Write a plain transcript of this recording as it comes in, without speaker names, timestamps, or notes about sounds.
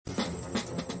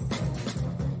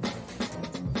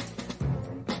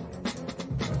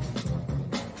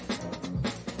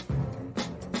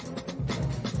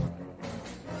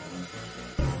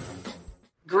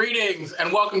Greetings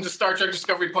and welcome to Star Trek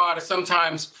Discovery Pod, a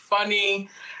sometimes funny,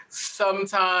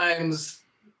 sometimes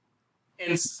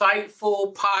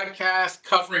insightful podcast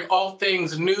covering all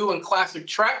things new and classic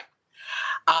Trek.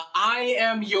 I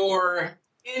am your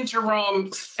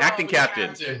interim acting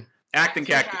captain.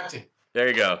 There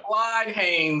you go. Clyde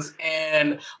Haynes.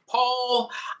 And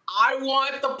Paul, I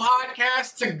want the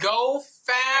podcast to go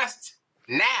fast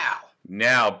now.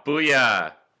 Now,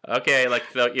 booyah. Okay,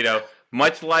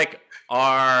 much like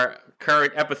our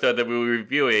current episode that we were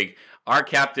reviewing, our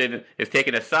captain is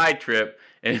taking a side trip,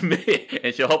 and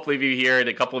she'll hopefully be here in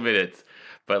a couple of minutes.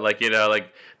 But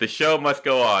the show must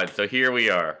go on, so here we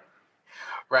are.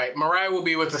 Right, Mariah will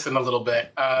be with us in a little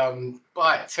bit,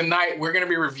 but tonight we're going to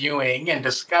be reviewing and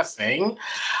discussing.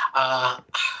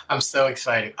 I'm so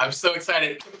excited!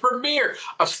 The premiere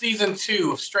of season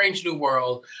 2 of Strange New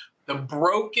World, The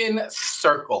Broken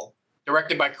Circle,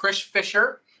 directed by Chris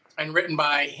Fisher and written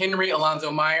by Henry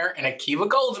Alonzo Meyer and Akiva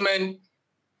Goldsman.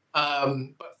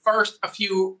 But first, a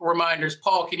few reminders.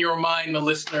 Paul, can you remind the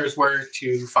listeners where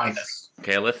to find us?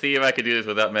 Okay, let's see if I can do this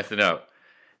without messing up.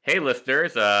 Hey,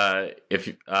 listeners, oh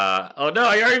no,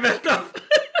 I already messed up.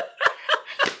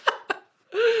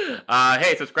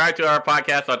 Hey, subscribe to our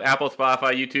podcast on Apple,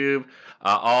 Spotify, YouTube.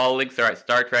 All links are at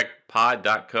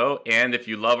StarTrekPod.co. And if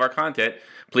you love our content,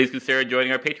 please consider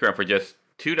joining our Patreon for just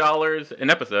 $2 an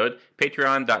episode,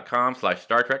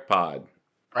 patreon.com/StarTrekPod.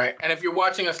 Right, and if you're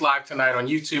watching us live tonight on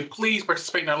YouTube, please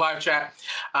participate in our live chat.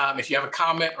 If you have a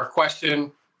comment or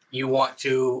question you want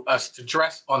us to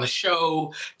address on the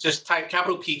show, just type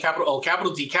capital P, capital O,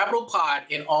 capital D, capital Pod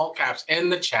in all caps in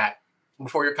the chat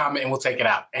before your comment, and we'll take it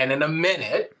out. And in a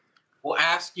minute, we'll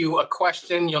ask you a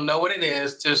question. You'll know what it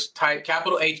is. Just type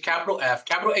capital H, capital F,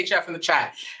 capital HF in the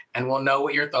chat, and we'll know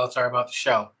what your thoughts are about the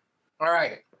show. All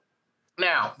right.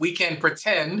 Now, we can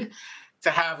pretend to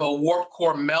have a warp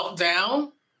core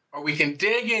meltdown, or we can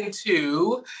dig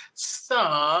into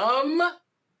some,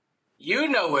 you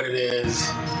know what it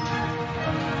is.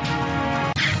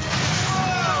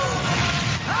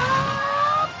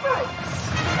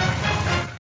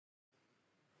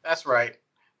 That's right.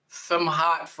 Some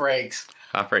hot frakes.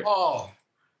 Hot frakes. Oh,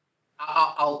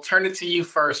 I'll turn it to you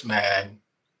first, man.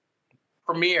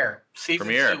 Premiere. Season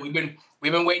 2. We've been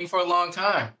waiting for a long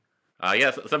time.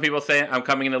 Yes, some people say I'm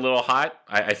coming in a little hot.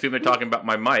 I assume they're talking about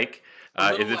my mic.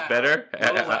 Is this better?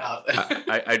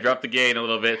 I dropped the gain a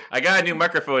little bit. I got a new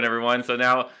microphone, everyone. So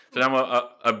now I'm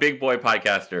a big boy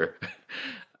podcaster.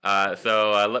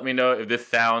 So let me know if this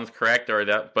sounds correct or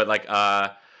that. But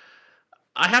I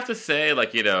have to say,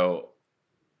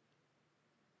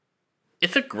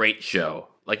 it's a great show.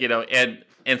 And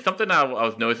something I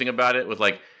was noticing about it was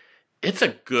it's a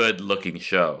good looking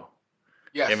show.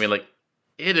 Yes. I mean,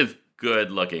 it is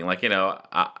good looking.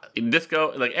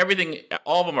 Disco, everything,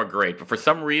 all of them are great. But for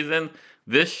some reason,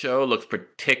 this show looks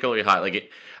particularly hot.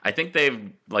 I think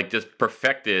they've just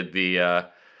perfected the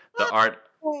art.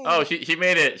 Oh, she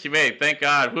made it. Thank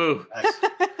God. Woo. Nice.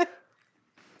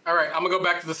 All right, I'm going to go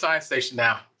back to the science station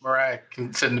now. Mariah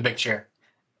can sit in the big chair.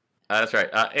 That's right.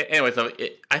 Anyway, so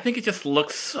I think it just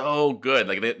looks so good.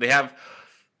 They have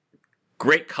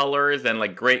great colors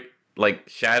and great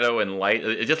shadow and light.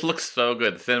 It just looks so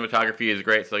good. The cinematography is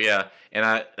great. So yeah,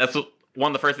 and that's one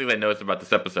of the first things I noticed about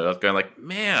this episode. I was going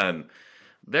man,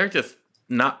 they're just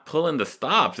not pulling the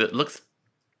stops. It looks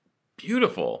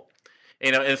beautiful.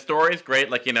 And the story is great.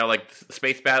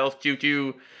 Space battles,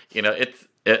 choo-choo.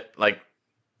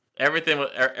 Everything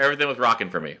was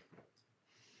rocking for me.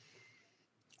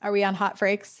 Are we on hot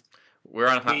frakes? We're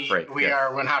on hot frakes. We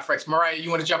are on hot frakes. Mariah,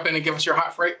 you want to jump in and give us your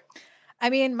hot frake? I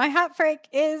mean, my hot frake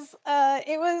is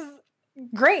it was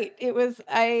great. It was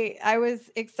I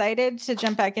was excited to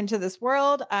jump back into this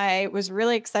world. I was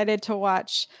really excited to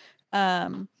watch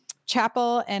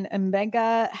Chapel and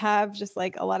Omega have just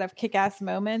a lot of kick-ass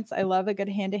moments. I love a good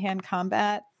hand-to-hand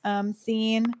combat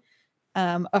scene.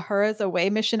 Uhura's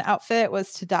away mission outfit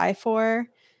was to die for.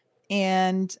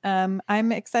 And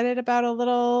I'm excited about a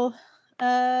little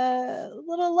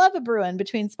love a brewing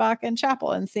between Spock and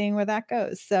Chapel and seeing where that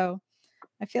goes. So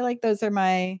I feel like those are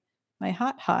my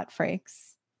hot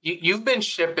frakes. You've been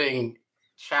shipping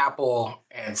Chapel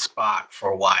and Spock for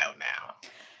a while now.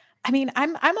 I mean,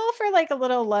 I'm all for a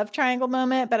little love triangle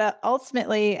moment, but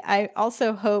ultimately I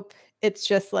also hope it's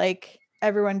just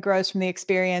everyone grows from the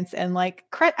experience and I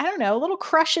don't know, a little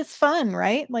crush is fun,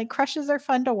 right? Crushes are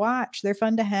fun to watch. They're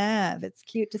fun to have. It's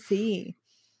cute to see.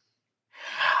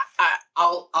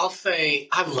 I'll say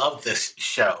I love this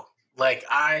show.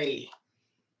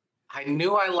 I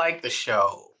knew I liked the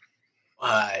show,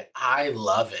 but I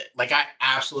love it. I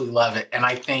absolutely love it. And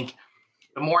I think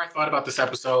the more I thought about this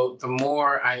episode, the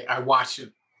more I watched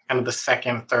it kind of the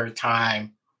second, third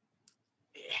time,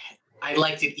 I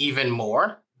liked it even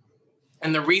more.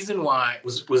 And the reason why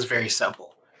was very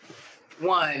simple.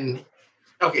 One,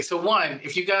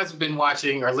 if you guys have been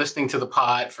watching or listening to the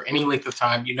pod for any length of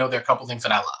time, you know there are a couple things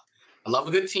that I love. I love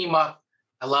a good team up.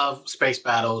 I love space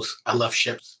battles. I love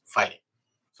ships fighting.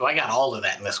 So I got all of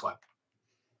that in this one.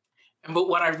 But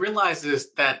what I realized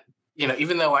is that,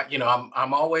 even though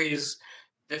I'm always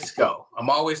disco.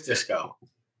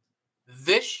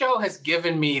 This show has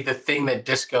given me the thing that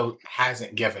disco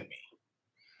hasn't given me.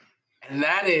 And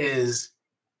that is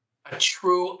a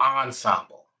true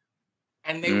ensemble.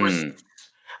 And they were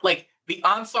like, the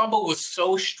ensemble was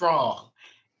so strong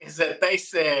is that they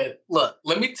said, look,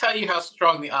 let me tell you how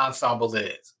strong the ensemble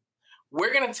is.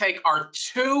 We're going to take our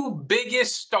two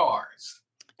biggest stars.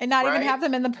 And not even have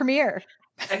them in the premiere.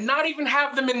 And not even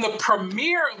have them in the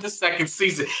premiere of the second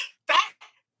season.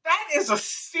 That is a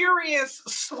serious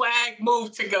swag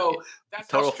move to go. That's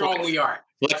total how strong flex. We are.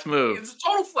 Flex move. It's a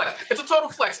total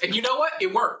flex. And you know what?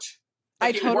 It worked.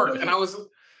 It worked. And I was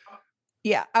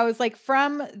like,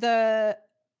 from the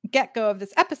get-go of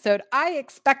this episode, I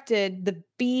expected the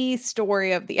B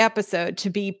story of the episode to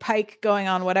be Pike going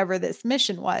on whatever this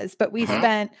mission was, but we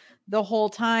spent the whole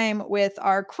time with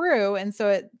our crew, and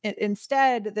so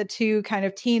instead the two kind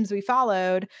of teams we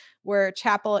followed were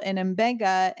Chapel and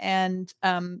Mbenga, and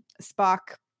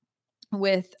Spock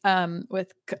with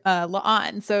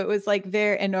La'an. So it was like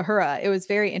and Uhura. It was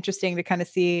very interesting to kind of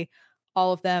see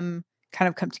all of them kind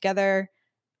of come together.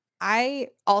 I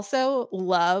also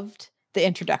loved the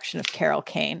introduction of Carol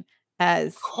Kane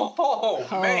as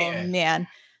man.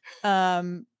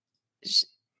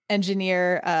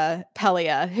 Engineer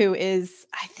Pelia, who is,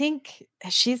 I think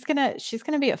she's gonna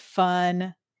be a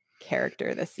fun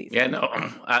character this season. Yeah, no,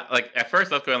 like at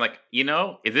first I was going like,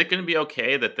 is it going to be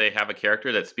okay that they have a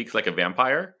character that speaks like a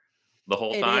vampire the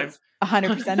whole time?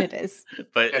 100% it is.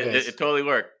 But it totally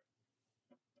worked.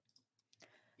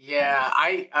 Yeah,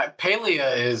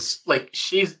 Pelia is like,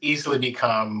 she's easily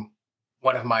become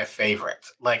one of my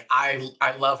favorites. Like, I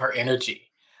love her energy.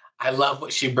 I love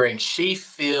what she brings. She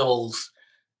feels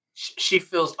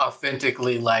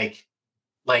authentically like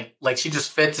she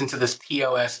just fits into this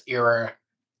TOS era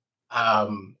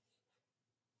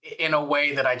in a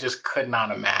way that I just could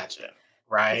not imagine,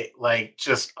 right? Like,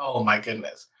 just, oh my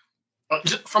goodness.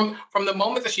 Just from the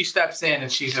moment that she steps in and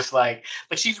she's just like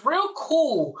she's real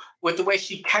cool with the way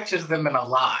she catches them in a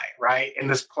lie, right? In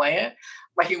this plan.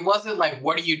 Like, it wasn't like,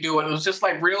 what are you doing? It was just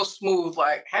like real smooth,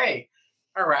 like, hey,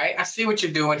 all right, I see what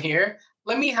you're doing here.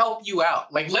 Let me help you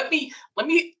out. Like, let me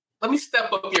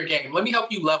step up your game. Let me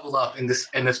help you level up in this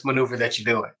maneuver that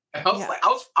you're doing. And I was like,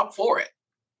 I'm for it.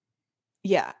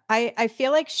 Yeah. I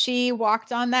feel like she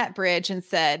walked on that bridge and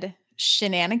said,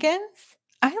 shenanigans?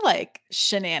 I like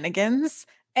shenanigans,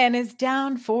 and is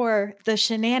down for the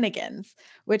shenanigans,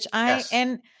 which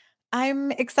I'm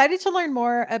excited to learn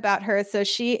more about her. So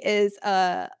she is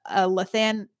a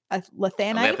Lanthanite.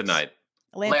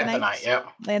 Lanthanite, yeah.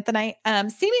 Lanthanite.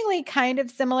 Seemingly kind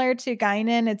of similar to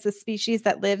Guinan. It's a species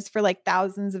that lives for like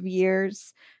thousands of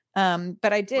years.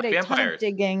 But I did a ton of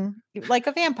digging, like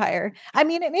a vampire. I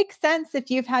mean, it makes sense if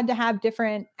you've had to have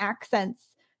different accents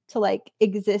to like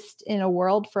exist in a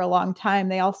world for a long time.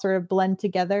 They all sort of blend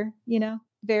together,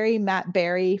 very Matt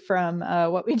Berry from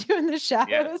What We Do in the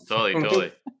Shadows. Yeah,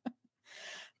 totally.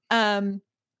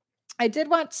 I did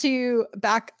want to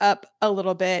back up a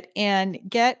little bit and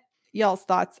get y'all's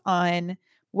thoughts on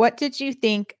what did you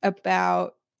think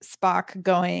about Spock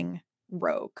going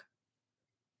rogue?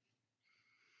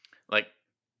 Like,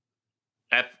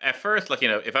 at first, like,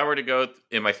 if I were to go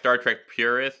in my Star Trek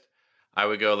purist, I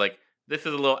would go like, this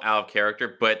is a little out of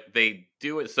character, but they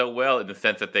do it so well in the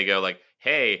sense that they go like,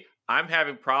 hey, I'm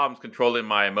having problems controlling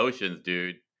my emotions,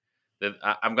 dude.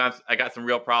 I got some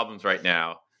real problems right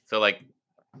now. So like,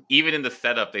 even in the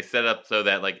setup, they set up so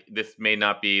that like this may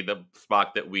not be the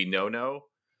Spock that we know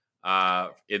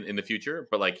in the future,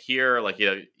 but like here, like,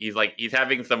 he's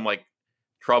having some like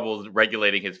troubles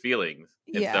regulating his feelings.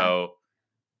 And so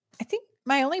I think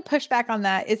my only pushback on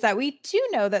that is that we do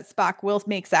know that Spock will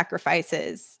make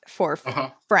sacrifices for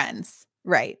friends,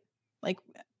 right? Like,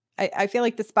 I feel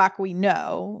like the Spock we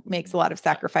know makes a lot of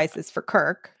sacrifices for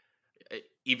Kirk.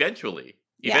 Eventually,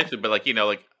 but like,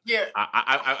 yeah.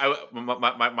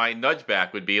 My nudge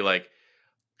back would be like,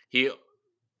 he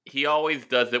always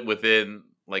does it within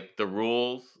like the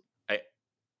rules,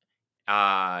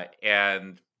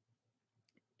 and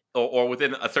or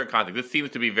within a certain context. This seems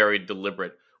to be very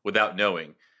deliberate without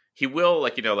knowing. He will,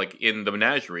 like, like in the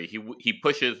menagerie, he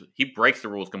breaks the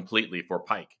rules completely for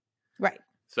Pike. Right.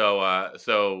 So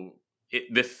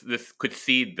this could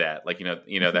seed that, like, that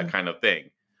Mhm. kind of thing.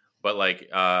 But like,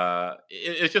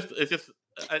 it's just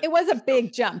It was a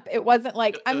big jump. It wasn't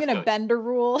like I'm it's going to good. bend a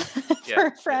rule Yeah. for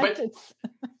a friend. But It's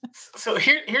so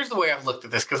here's the way I've looked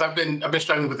at this, because I've been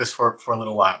struggling with this for a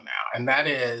little while now, and that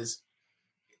is,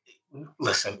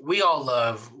 listen, we all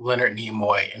love Leonard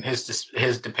Nimoy and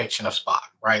his depiction of Spock,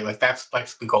 right? Like that's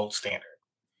the gold standard.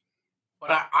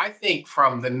 But I think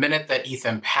from the minute that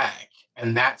Ethan Peck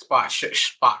and that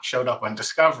Spock showed up on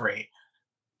Discovery,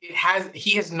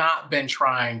 he has not been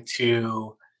trying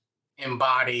to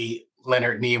embody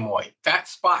Leonard Nimoy. That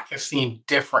Spock has seemed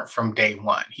different from day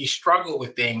one. He struggled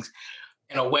with things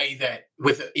in a way that,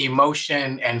 with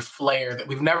emotion and flair, that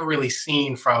we've never really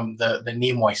seen from the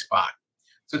Nimoy Spock.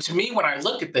 So to me, when I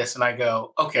look at this and I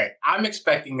go, okay, I'm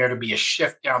expecting there to be a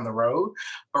shift down the road,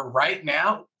 but right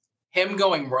now, him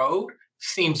going rogue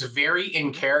seems very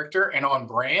in character and on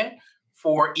brand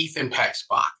for Ethan Peck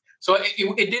Spock. So it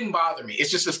didn't bother me.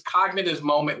 It's just this cognitive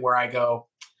moment where I go,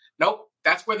 nope,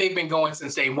 that's where they've been going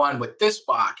since day one with this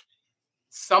Spock.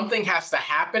 Something has to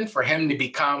happen for him to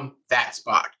become that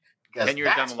Spock, because 10 years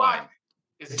that down the Spock line.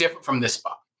 is different from this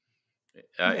Spock.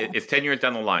 Yeah. It's 10 years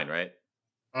down the line, right?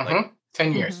 Mm-hmm.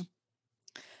 10 years.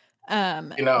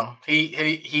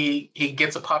 He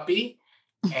ggets a puppy,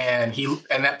 and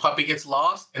that puppy gets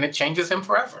lost, and it changes him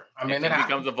forever. I mean, And it he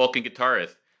becomes happens. a Vulcan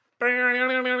guitarist.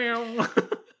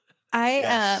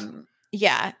 I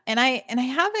yeah, and I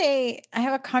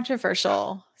have a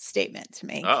controversial statement to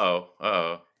make.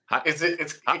 Uh-oh.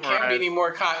 It can't be any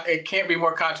more it can't be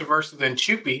more controversial than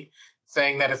Chupi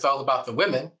saying that it's all about the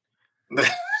women.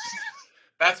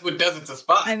 That's what does it to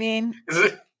Spock. I mean, Is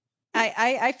it?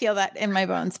 I feel that in my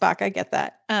bones, Spock. I get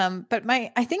that. But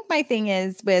I think my thing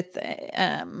is with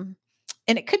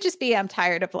and it could just be I'm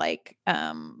tired of like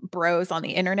bros on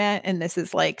the internet, and this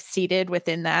is like seated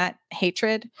within that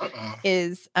hatred.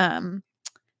 Is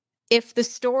if the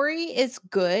story is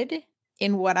good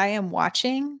in what I am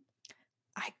watching,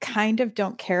 I kind of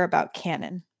don't care about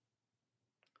canon.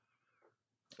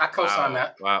 I co-sign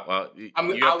that. Wow.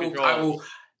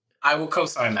 I will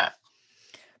co-sign that.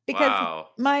 Because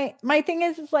my thing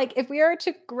is like, if we are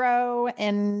to grow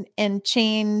and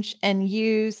change and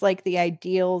use like the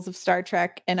ideals of Star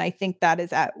Trek, and I think that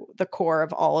is at the core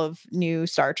of all of new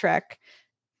Star Trek,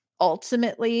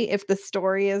 ultimately, if the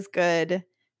story is good,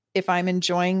 if I'm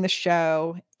enjoying the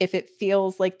show, if it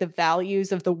feels like the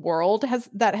values of the world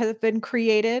that have been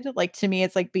created, like to me,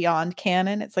 it's like beyond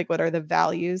canon. It's like, what are the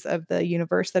values of the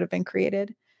universe that have been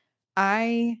created?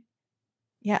 I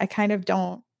kind of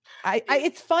don't.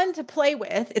 It's fun to play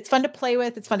with. It's fun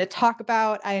to talk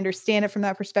about. I understand it from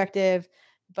that perspective,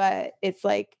 but it's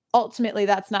like, ultimately,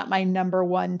 that's not my number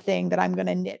one thing that I'm going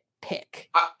to nitpick.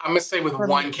 I'm going to say with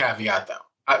one caveat, though.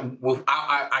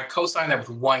 I co-sign that with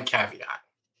one caveat.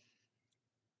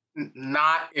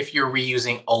 Not if you're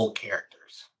reusing old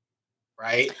characters,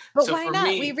 right? But so why not?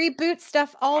 We reboot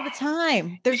stuff all the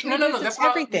time. There's no. That's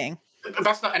everything.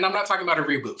 That's not, and I'm not talking about a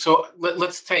reboot. So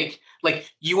let's take,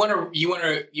 like, you want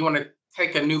to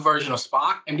take a new version of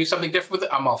Spock and do something different with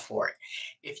it. I'm all for it.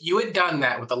 If you had done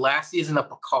that with the last season of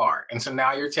Picard, and so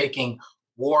now you're taking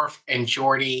Worf and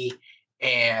Geordi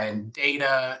and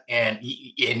Data and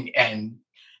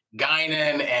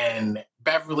Guinan and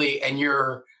Beverly, and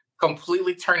you're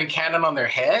completely turning canon on their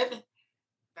head,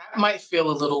 that might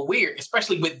feel a little weird,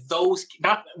 especially with those.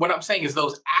 Not what I'm saying is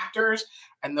those actors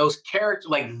and those characters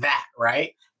like that,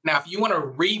 right? Now, if you want to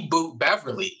reboot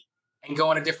Beverly and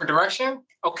go in a different direction,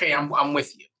 okay, I'm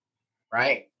with you,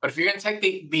 right? But if you're going to take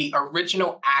the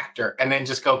original actor and then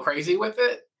just go crazy with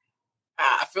it,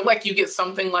 I feel like you get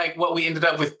something like what we ended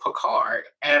up with Picard,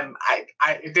 and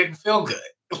it didn't feel good.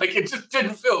 Like, it just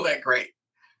didn't feel that great.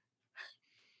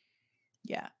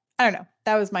 Yeah. I don't know.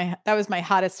 That was my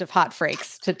hottest of hot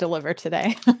freaks to deliver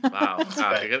today. Wow.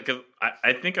 Because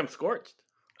I think I'm scorched.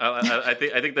 I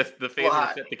think the phaser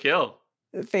is set to kill.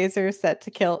 The phaser is set to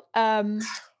kill.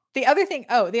 The other thing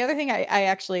I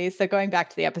actually, so going back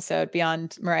to the episode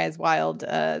beyond Mariah's wild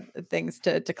things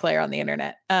to declare on the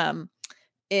internet,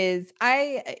 is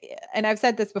and I've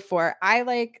said this before, I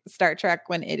like Star Trek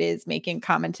when it is making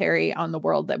commentary on the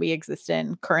world that we exist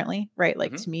in currently, right?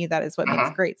 Like, to me, that is what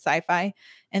makes great sci-fi.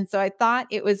 And so I thought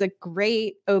it was a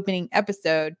great opening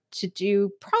episode to do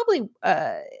probably,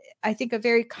 I think, a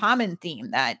very common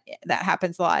theme that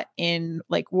happens a lot in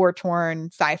like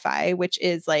war-torn sci-fi, which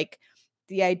is like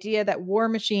the idea that war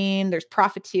machine, there's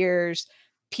profiteers,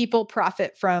 people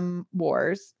profit from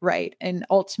wars, right? And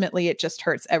ultimately it just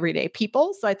hurts everyday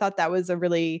people. So I thought that was a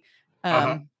really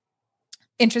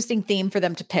interesting theme for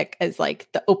them to pick as like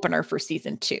the opener for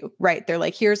season 2, right? They're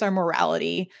like, here's our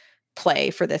morality. play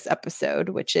for this episode,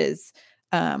 which is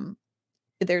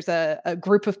there's a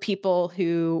group of people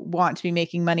who want to be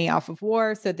making money off of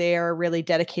war. So they are really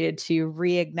dedicated to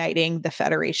reigniting the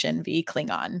Federation v.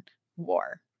 Klingon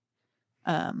war.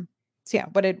 So yeah,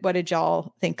 what did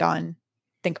y'all think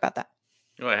about that?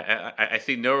 Well, I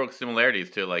see no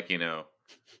similarities to like,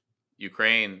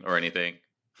 Ukraine or anything.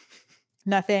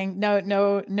 Nothing.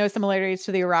 No similarities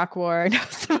to the Iraq War. No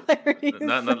similarities.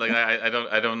 Not like I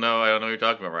don't know what you're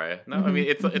talking about, Raya. No, I mean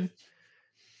it's like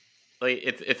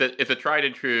it's a tried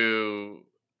and true,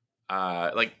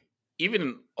 like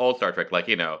even old Star Trek, like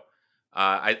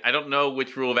I don't know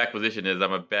which rule of acquisition is.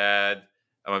 I'm a bad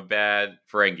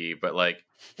Ferengi, but like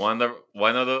one of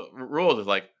the rules is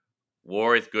like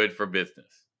war is good for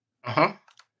business.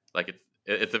 Like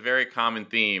it's a very common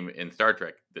theme in Star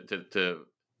Trek to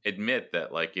admit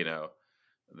that like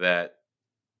that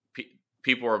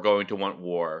people are going to want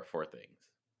war for things,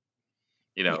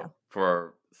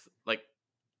 for like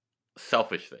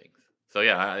selfish things. So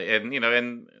yeah, and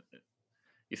and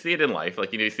you see it in life,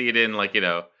 like you see it in like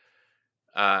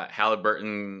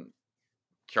Halliburton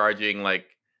charging like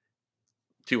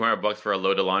 $200 for a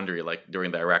load of laundry, like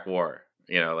during the Iraq War.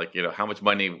 How much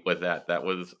money was that? That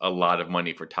was a lot of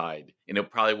money for Tide, and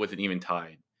it probably wasn't even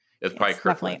Tide. It was probably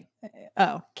Kirkland. Definitely.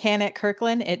 Oh, can it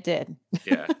Kirkland? It did.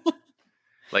 Yeah,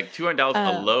 like $200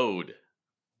 a load.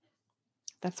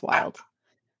 That's wild.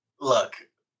 Look,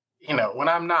 when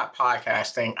I'm not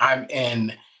podcasting, I'm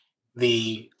in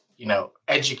the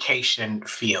education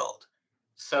field.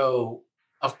 So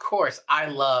of course, I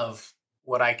love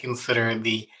what I consider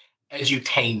the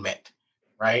edutainment.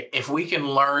 Right? If we can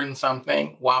learn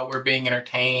something while we're being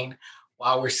entertained,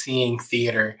 while we're seeing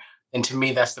theater, then to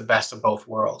me, that's the best of both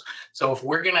worlds. So if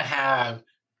we're going to have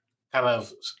kind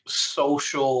of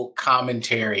social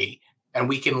commentary and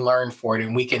we can learn for it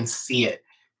and we can see it,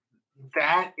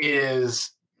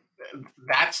 that's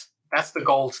the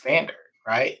gold standard,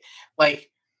 right? Like,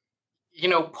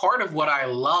 part of what I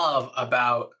love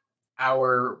about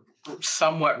our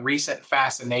somewhat recent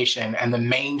fascination and the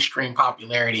mainstream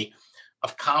popularity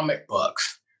of comic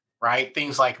books, right?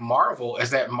 Things like Marvel,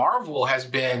 is that Marvel has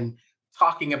been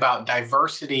talking about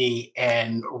diversity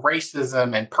and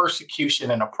racism and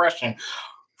persecution and oppression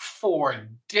for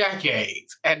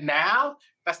decades. And now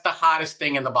that's the hottest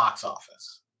thing in the box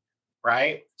office,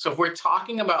 right? So if we're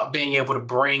talking about being able to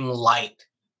bring light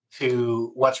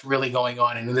to what's really going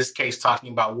on, and in this case,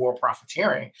 talking about war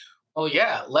profiteering, well,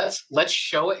 yeah, let's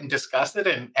show it and discuss it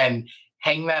and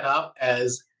hang that up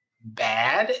as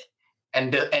bad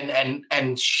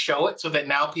and show it so that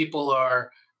now people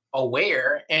are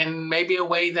aware in maybe a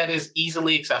way that is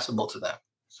easily accessible to them.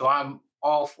 So I'm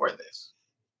all for this.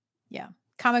 Yeah.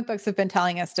 Comic books have been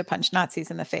telling us to punch Nazis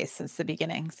in the face since the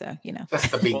beginning. So, That's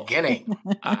the beginning.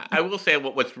 I will say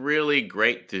what's really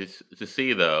great to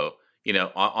see, though,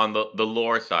 on the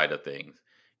lore side of things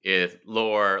is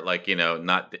lore, like,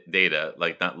 not data,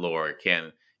 like not lore,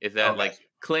 is that like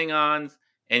Klingons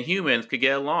and humans could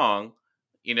get along,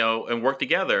 and work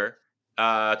together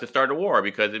to start a war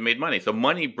because it made money. So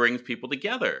money brings people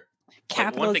together.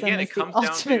 Capitalism once again, it comes the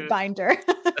ultimate down to, binder.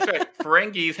 That's right.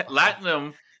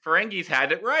 Ferengis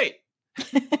had it right.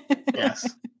 Yes.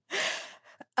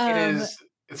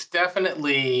 It's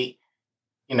definitely,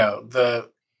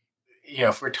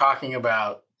 if we're talking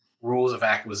about rules of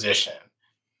acquisition,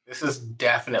 this is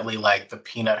definitely like the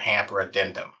peanut hamper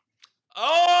addendum.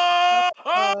 Oh!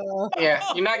 Yeah,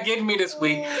 you're not getting me this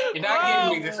week. You're not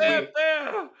getting me this week.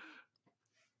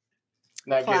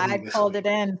 Clyde pulled it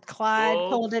in.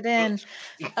 Pulled it in.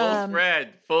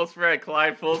 Full spread.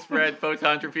 Clyde, full spread.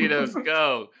 Photon torpedoes,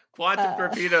 go. Quantum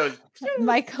torpedoes.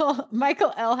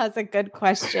 Michael L has a good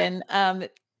question.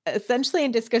 Essentially,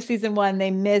 in Disco Season 1, they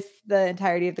miss the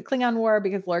entirety of the Klingon War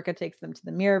because Lorca takes them to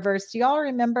the Mirrorverse. Do y'all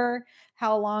remember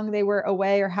how long they were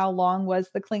away, or how long was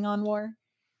the Klingon War?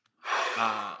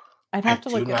 I'd have to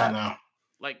look it up. Know.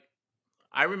 Like,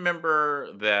 I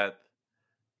remember that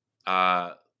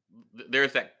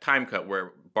there's that time cut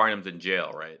where Barnum's in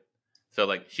jail, right? So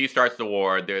like she starts the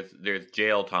war, there's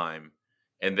jail time,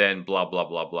 and then blah blah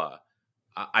blah blah.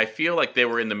 I feel like they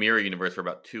were in the Mirror universe for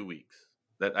about 2 weeks.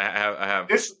 That I have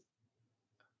this.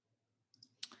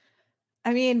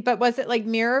 I mean, but was it like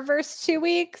Mirrorverse 2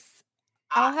 weeks?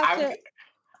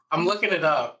 I'm looking it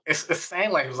up. It's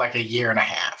saying like it was like a year and a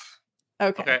half.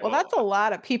 Okay. Well, that's a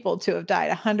lot of people to have died.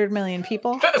 100 million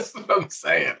people. That's what I'm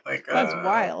saying. Like that's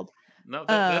wild. No,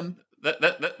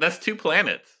 that's 2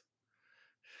 planets.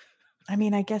 I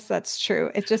mean, I guess that's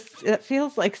true. It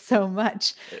feels like so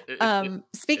much.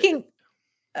 Speaking,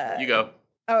 you go.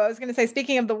 Oh, I was going to say,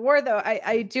 speaking of the war, though,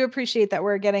 I do appreciate that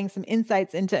we're getting some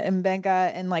insights into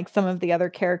Mbenga and like some of the other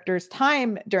characters'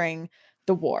 time during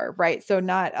the war, right? So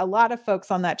not a lot of folks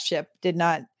on that ship did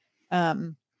not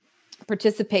um,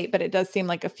 participate, but it does seem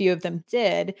like a few of them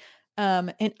did.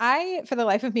 And I, for the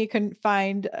life of me, couldn't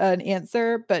find an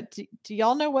answer. But do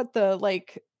y'all know what the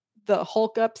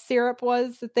Hulk up syrup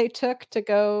was that they took to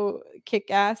go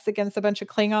kick ass against a bunch of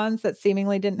Klingons that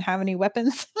seemingly didn't have any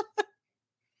weapons?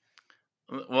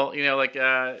 Well, like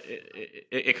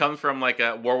it comes from like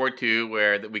World War II,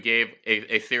 where we gave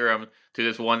a serum to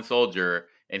this one soldier,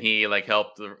 and he like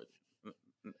helped.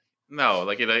 No,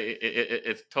 like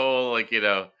it's total like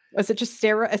Was it just a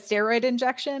steroid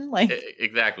injection? Like,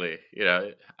 exactly.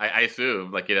 I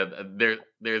assume like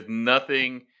there's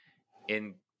nothing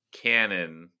in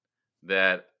canon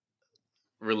that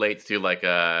relates to like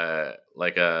a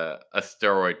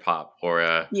steroid pop or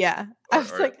a yeah. I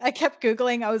was like, I kept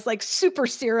Googling. I was like, super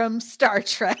serum Star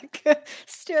Trek,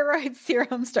 steroid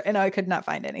serum star, and I could not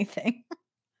find anything.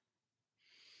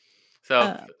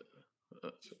 So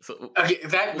okay,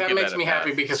 that makes me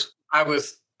happy because I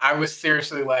was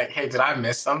seriously like, hey, did I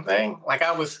miss something? Like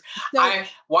I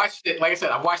watched it, like I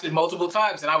said, I've watched it multiple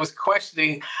times and I was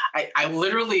questioning. I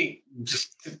literally,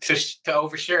 just to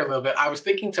overshare a little bit, I was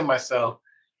thinking to myself,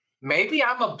 maybe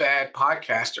I'm a bad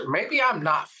podcaster. Maybe I'm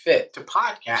not fit to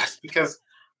podcast because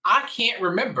I can't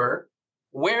remember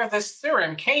where this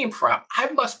serum came from. I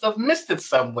must have missed it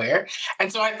somewhere.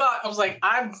 And so I was like,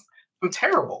 I'm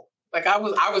terrible. Like I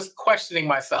was questioning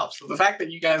myself. So the fact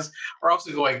that you guys are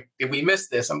also going, did we miss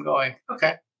this? I'm going,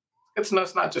 okay. It's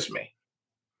not just me.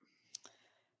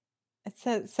 It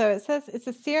says it's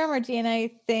a serum or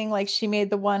DNA thing. Like she made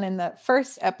the one in the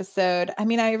first episode. I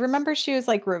mean, I remember she was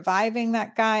like reviving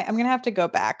that guy. I'm gonna have to go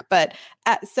back, but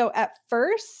at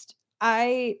first,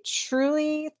 I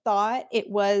truly thought it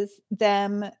was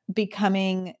them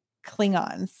becoming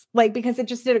Klingons, like because it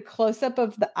just did a close up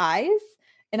of the eyes,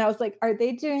 and I was like, are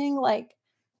they doing like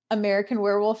American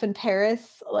Werewolf in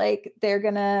Paris, like they're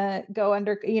gonna go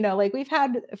under, like we've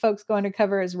had folks go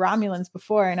undercover as Romulans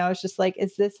before, and I was just like,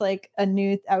 is this like a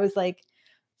new? I was like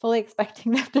fully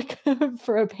expecting them to come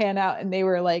for a pan out, and they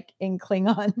were like in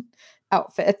Klingon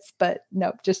outfits, but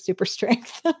nope, just super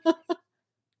strength.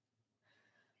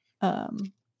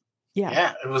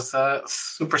 Yeah, it was a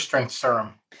super strength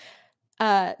serum.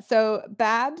 So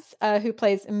Babs, who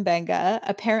plays Mbenga,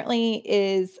 apparently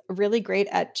is really great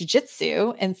at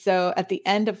jujitsu. And so at the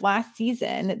end of last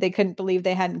season, they couldn't believe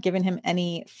they hadn't given him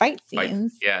any fight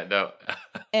scenes. Yeah, no.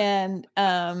 And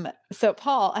so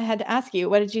Paul, I had to ask you,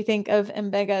 what did you think of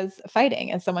Mbenga's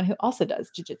fighting as someone who also does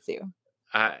jujitsu?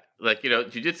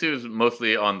 Jiu-jitsu is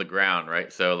mostly on the ground,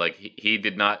 right? So like he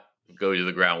did not go to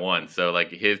the ground once. So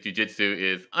like his jiu-jitsu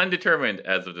is undetermined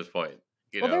as of this point.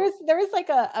 There was like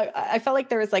I felt like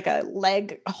there was like a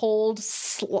leg hold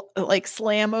like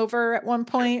slam over at one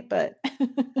point, but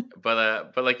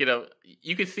but like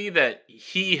you can see that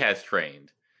he has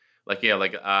trained. Like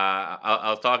I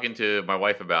was talking to my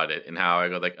wife about it and how I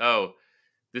go like, oh,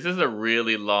 this is a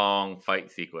really long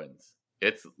fight sequence.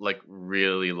 It's like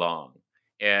really long,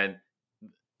 and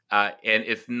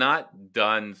it's not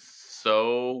done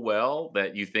so well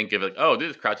that you think of like, oh,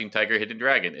 this is Crouching Tiger, Hidden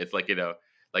Dragon. It's like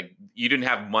like you didn't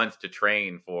have months to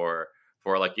train for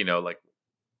like like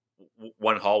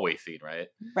one hallway scene, right?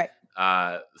 Right.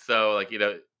 So like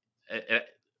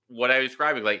what I was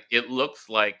describing, like it looks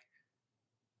like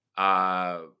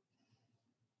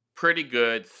pretty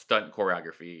good stunt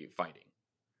choreography fighting,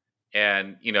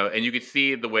 and and you can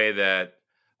see the way that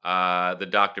the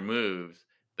Doctor moves,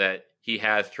 that he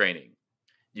has training.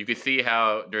 You can see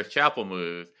how Nurse Chapel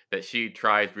moves, that she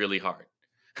tries really hard.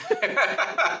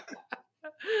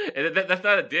 And that's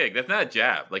not a dig. That's not a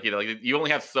jab. Like like you only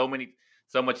have so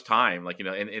much time. Like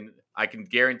and I can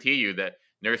guarantee you that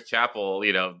Nurse Chapel,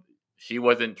 she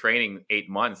wasn't training 8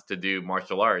 months to do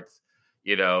martial arts,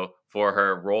 for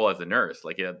her role as a nurse.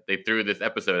 Like they threw this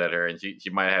episode at her, and she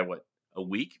might have had a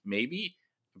week maybe.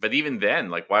 But even then,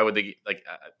 like why would they like?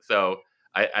 So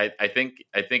I think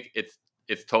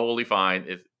it's totally fine.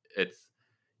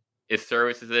 It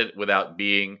services it without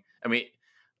being. I mean,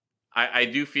 I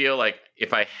do feel like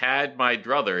if I had my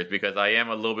druthers, because I am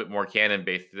a little bit more canon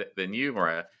based than you,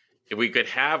 Mariah, if we could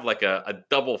have like a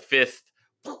double fist,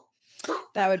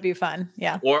 that would be fun.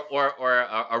 Yeah. Or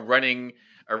a running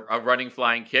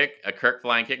flying kick, a Kirk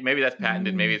flying kick. Maybe that's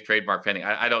patented. Maybe it's trademark pending.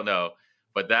 I don't know,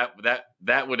 but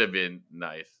that would have been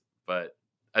nice. But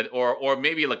or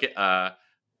maybe like a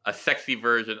sexy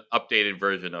version, updated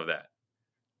version of that.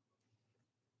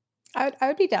 I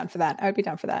would be down for that.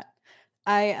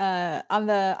 I on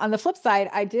the flip side,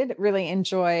 I did really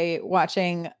enjoy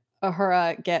watching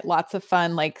Uhura get lots of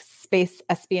fun like space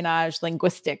espionage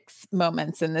linguistics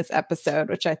moments in this episode,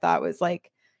 which I thought was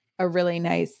like a really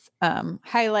nice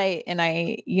highlight. And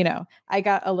I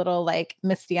got a little like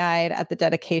misty-eyed at the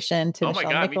dedication to Oh my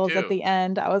Nichelle god, me Nichols at too. the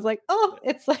end. I was like, oh,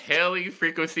 it's like Hailing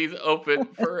frequencies open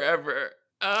forever.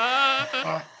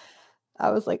 Ah. I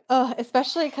was like, oh,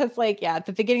 especially because, like, yeah, at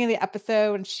the beginning of the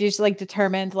episode, when she's like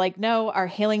determined, like, no, our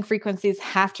hailing frequencies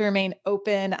have to remain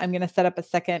open. I'm going to set up a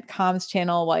second comms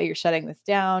channel while you're shutting this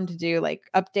down to do like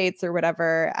updates or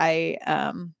whatever. I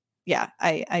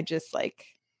just like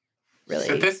So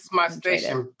really this is my enjoyed it.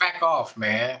 station. Back off,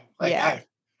 man. Like, Yeah.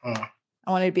 I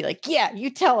wanted to be like, yeah,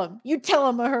 you tell him,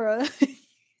 Uhura.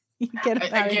 You get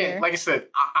him out of here. Like I said,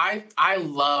 I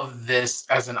love this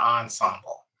as an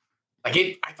ensemble. Like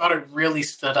I thought it really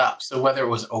stood up. So whether it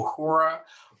was Uhura,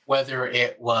 whether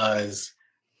it was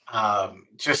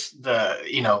just the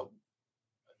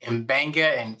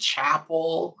Mbenga and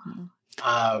Chapel, Mhm.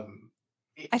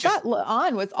 it I just- thought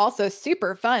La'an was also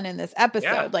super fun in this episode.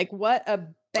 Yeah. Like, what a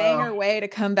banger way to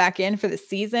come back in for the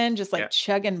season, just like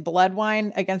chugging blood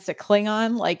wine against a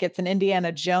Klingon, like it's an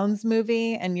Indiana Jones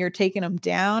movie, and you're taking them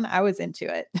down. I was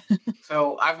into it.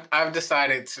 So I've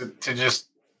decided to just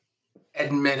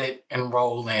admit it and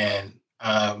roll in.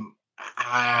 I'm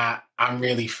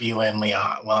really feeling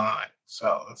La'an.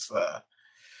 So it's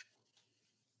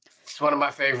one of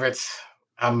my favorites.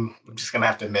 I'm just gonna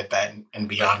have to admit that and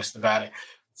be honest about it.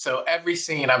 So every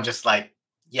scene, I'm just like,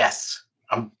 yes,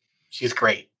 she's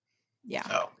great. Yeah,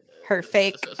 So her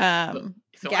fake So I have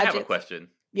a gadgets. question.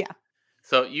 Yeah.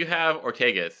 So you have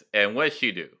Ortegas, and what does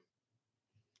she do?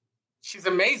 she's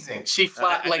amazing. She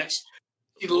fly I-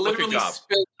 she what's her literally job?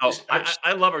 spills. Oh,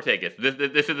 I love Ortegas.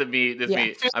 This isn't me. This is Yeah.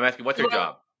 me. I'm asking, what's her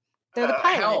job? They're the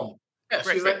pilot. helm. Yeah,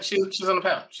 Great. she's on the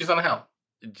helm. She's on the helm.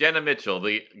 Jenna Mitchell,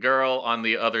 the girl on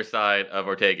the other side of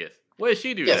Ortegas. What does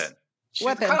she do Yes. then? She's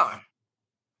Weapons. the con.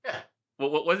 Yeah.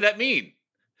 What does that mean?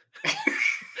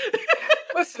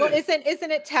 Listen. Well,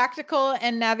 isn't it tactical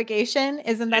and navigation?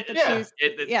 Isn't that the Yeah.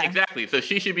 two? Yeah. Exactly. So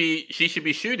she should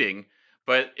be shooting,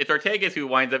 but it's Ortegas who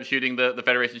winds up shooting the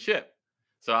Federation ship.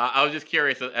 So I was just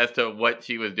curious as to what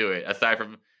she was doing aside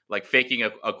from like faking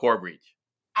a core breach.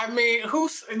 I mean, who?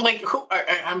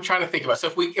 I'm trying to think about. So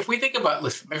if we think about,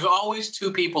 listen, there's always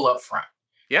two people up front.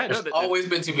 Yeah, There's always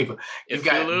been two people. It's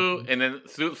Sulu and then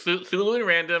Sulu and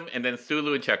Random, and then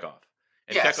Sulu and Chekhov.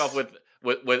 And Yes. Chekhov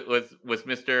was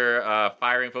Mr.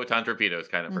 Firing photon torpedoes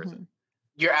kind of person.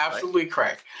 You're absolutely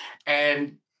correct.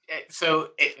 And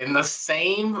so in the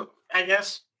same, I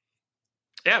guess.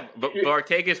 Yeah, but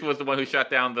Ortegas was the one who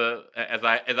shot down as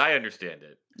I understand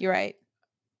it. You're right.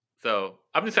 So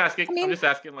I'm just asking.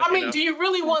 I mean, Do you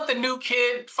really want the new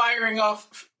kid firing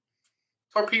off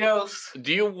torpedoes?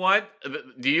 Do you want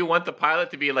the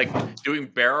pilot to be like doing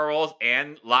barrel rolls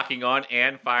and locking on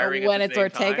and firing When at it's the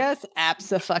same time? Ortegas,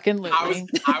 absolutely. I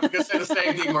was gonna say the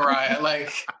same thing, Mariah.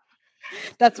 Like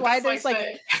That's why that's there's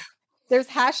saying- there's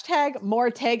hashtag more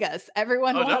Tegas.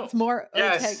 Everyone Oh, no. wants more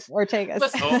Yes. Ortegas.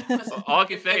 Listen, All I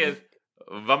can say is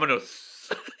 "Vamonos."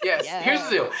 Yes. Yeah. Here's the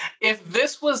deal. If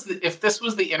this was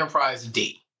the Enterprise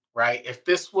D, right? If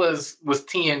this was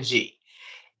TNG,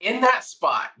 in that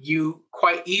spot, you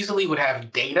quite easily would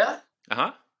have Data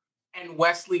Uh-huh. and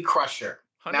Wesley Crusher.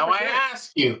 100%. Now I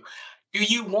ask you, do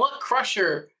you want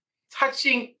Crusher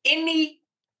touching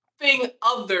anything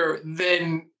other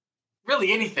than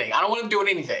really anything? I don't want him doing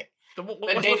anything. What's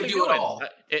Let Data Wesley do it doing? all.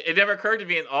 It never occurred to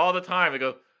me all the time. I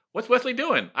go, "What's Wesley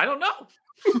doing? I don't know."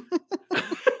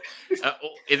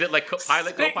 Is it like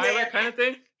pilot, Sitting co-pilot there. kind of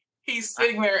thing? He's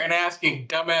sitting there and asking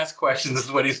dumbass questions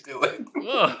is what he's doing.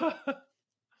 Ugh.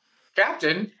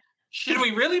 Captain, should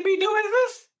we really be doing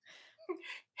this?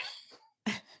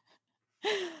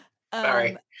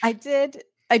 Sorry. I did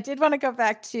want to go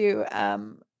back to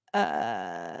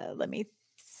let me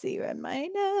see in my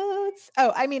notes.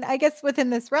 Oh, I mean, I guess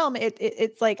within this realm,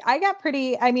 it's like I got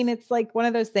pretty. I mean, it's like one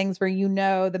of those things where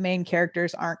the main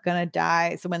characters aren't gonna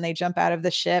die. So when they jump out of the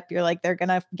ship, you're like they're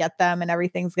gonna get them and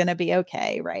everything's gonna be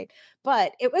okay, right?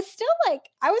 But it was still like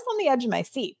I was on the edge of my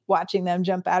seat watching them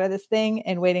jump out of this thing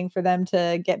and waiting for them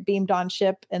to get beamed on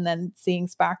ship, and then seeing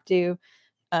Spock do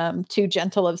too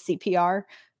gentle of CPR.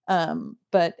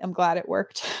 But I'm glad it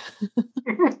worked.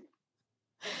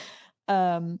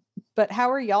 But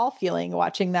how are y'all feeling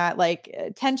watching that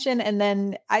tension? And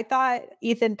then I thought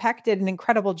Ethan Peck did an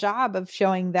incredible job of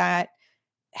showing that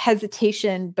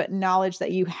hesitation, but knowledge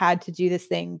that you had to do this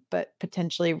thing, but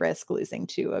potentially risk losing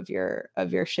two of your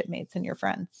shipmates and your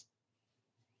friends.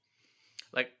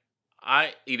 Like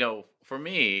for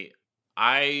me,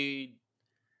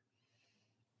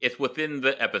 it's within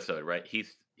the episode, right?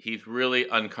 He's really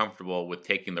uncomfortable with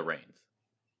taking the reins.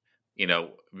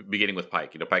 Beginning with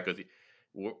Pike. Pike goes,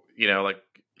 like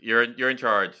you're in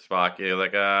charge, Spock. You're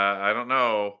like, I don't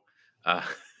know.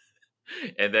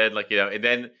 And then and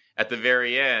then at the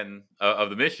very end of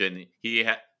the mission, he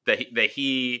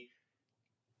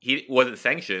wasn't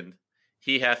sanctioned.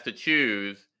 He has to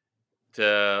choose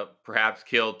to perhaps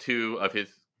kill 2 of his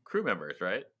crew members,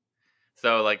 right?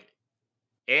 So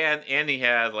and he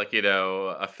has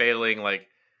a failing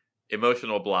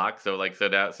emotional block. So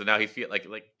now he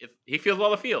he feels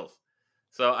all the feels.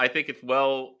 So I think it's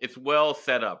well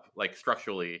set up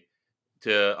structurally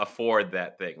to afford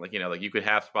that thing. You could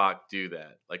have Spock do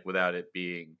that without it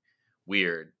being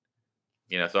weird.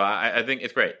 So I think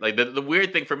it's great. The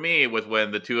weird thing for me was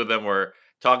when the 2 of them were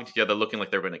talking to each other, looking like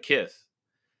they were going to kiss,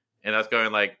 and I was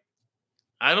going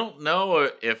I don't know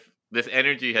if this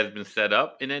energy has been set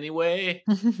up in any way,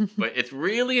 but it's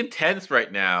really intense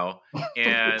right now.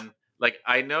 And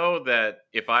I know that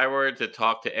if I were to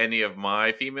talk to any of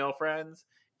my female friends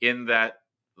in that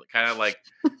kind of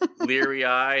leery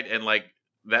eyed and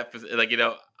that,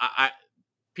 I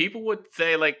people would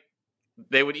say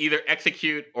they would either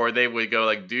execute or they would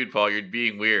go dude, Paul, you're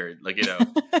being weird.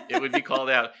 It would be called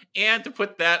out. And to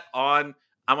put that on,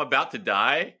 I'm about to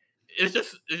die. It's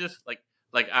just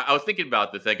I was thinking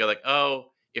about this. I go oh,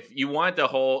 if you want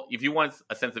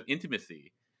a sense of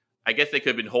intimacy, I guess they could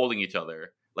have been holding each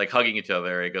other, hugging each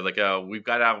other. It goes oh, we've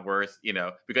got out worse,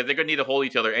 because they're gonna need to hold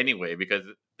each other anyway, because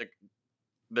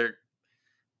they're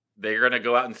gonna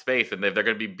go out in space and they're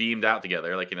gonna be beamed out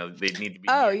together. They need to be.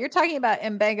 Oh, you're talking about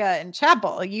M'Benga and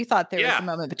Chapel. You thought there was a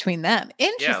moment between them.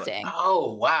 Interesting. Yeah,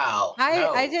 oh wow.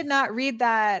 I did not read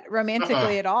that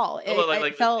romantically at all.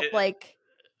 It felt like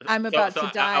I'm about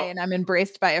to die and I'm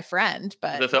embraced by a friend.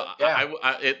 But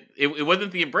it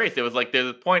wasn't the embrace. It was there's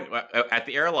a point at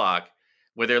the airlock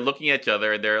where they're looking at each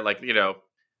other and they're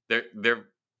their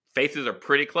faces are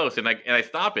pretty close, and I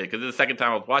stop it because it's the second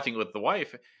time I was watching it with the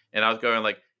wife, and I was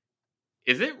going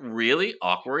is it really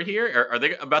awkward here? Are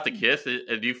they about to kiss?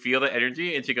 Do you feel the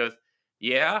energy? And she goes,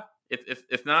 yeah,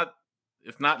 it's not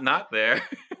there.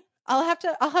 I'll have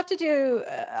to do.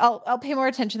 I'll pay more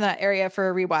attention to that area for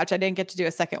a rewatch. I didn't get to do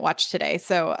a second watch today,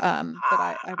 so but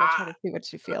I will try to see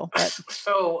what you feel. But.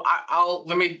 So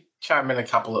let me chime in on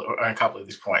a couple of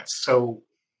these points. So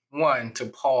one, to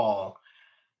Paul,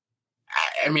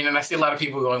 I mean, and I see a lot of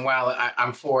people going, "Wow,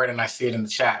 I'm for it," and I see it in the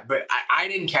chat, but I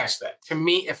didn't catch that. To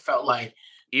me, it felt like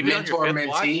even mentor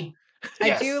mentee.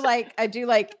 Yes. I do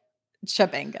like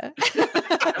M'Benga.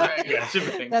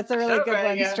 That's a really good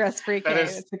one. Stress-free.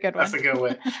 It's a good one. That's a good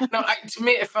one. No, to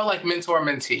me, it felt like mentor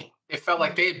mentee. It felt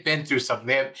like they had been through something.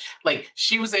 They had,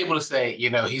 she was able to say,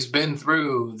 he's been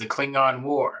through the Klingon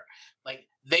War.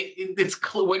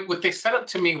 What they set up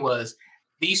to me was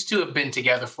these 2 have been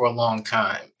together for a long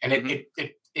time, and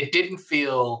it didn't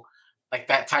feel like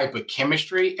that type of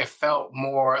chemistry. It felt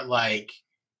more like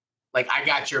I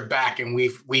got your back, and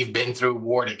we've been through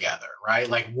war together, right?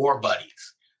 Like war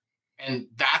buddies. And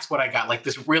that's what I got,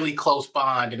 this really close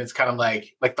bond. And it's kind of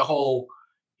like the whole,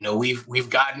 we've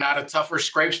gotten out of tougher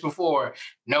scrapes before.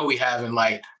 No, we haven't.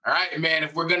 All right, man,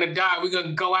 if we're going to die, we're going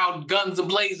to go out guns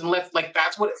ablaze. And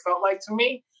that's what it felt like to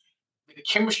me. The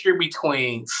chemistry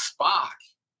between Spock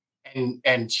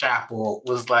and Chapel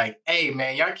was hey,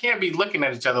 man, y'all can't be looking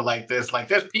at each other like this.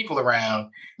 There's people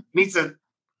around. You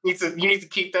need to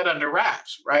keep that under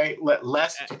wraps, right? Let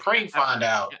T'Pring find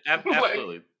out.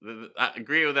 Absolutely. I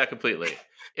agree with that completely.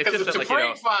 It's just if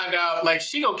T'Pring find out,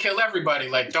 she gonna kill everybody.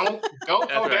 Don't go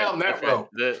down that road.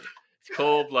 It's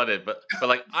cold-blooded, but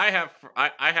I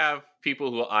have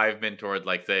people who I've mentored,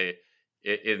 say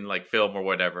in film or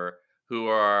whatever, who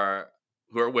are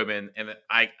women, and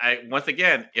I once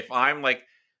again, if I'm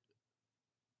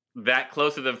that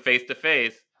close to them face to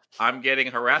face, I'm getting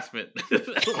harassment.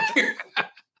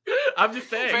 I'm just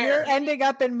saying. You're ending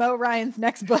up in Mo Ryan's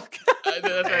next book.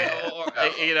 That's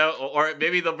right. Or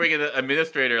maybe they'll bring in an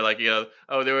administrator,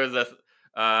 oh, there was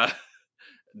a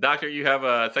doctor, you have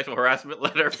a sexual harassment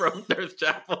letter from Nurse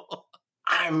Chapel.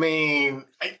 I mean,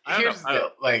 here's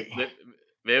the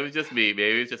maybe it's just me.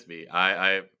 Maybe it's just me.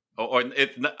 Or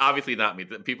it's obviously not me.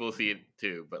 People see it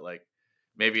too, but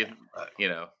maybe it's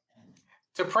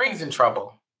T'Pring's in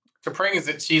trouble. T'Pring is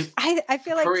that she's. I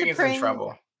feel like T'Pring is in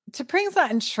trouble. T'Pring's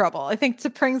not in trouble. I think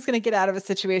T'Pring's going to get out of a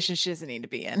situation she doesn't need to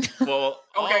be in. Well,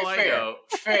 okay,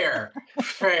 fair.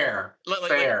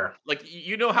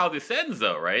 You know how this ends,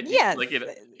 though, right? Yes.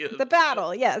 The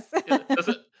battle, yes.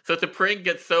 So T'Pring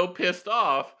gets so pissed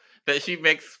off that she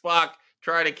makes Spock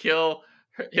try to kill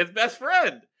his best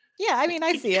friend. Yeah, I mean,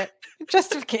 I see it.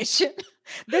 Justification.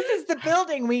 This is the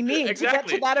building we need to get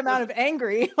to that amount of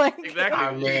angry. Like, exactly.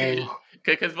 I mean,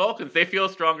 Because Vulcans, they feel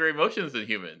stronger emotions than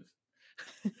humans.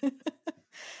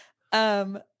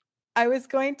 I was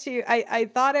going to, I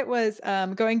thought it was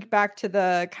going back to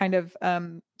the kind of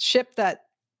ship that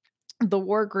the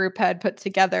war group had put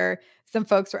together. Some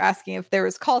folks were asking if there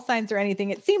was call signs or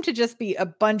anything. It seemed to just be a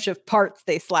bunch of parts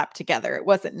they slapped together. It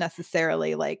wasn't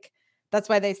necessarily like, that's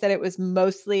why they said it was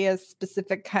mostly a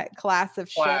specific class of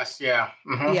ship. yeah.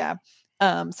 Mm-hmm. Yeah.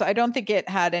 So I don't think it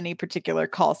had any particular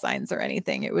call signs or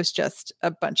anything. It was just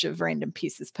a bunch of random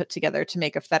pieces put together to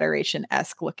make a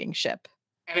Federation-esque looking ship.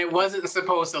 And it wasn't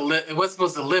supposed to live. It wasn't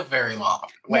supposed to live very long.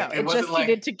 Like, no, it just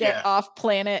needed to get off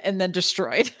planet and then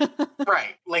destroyed.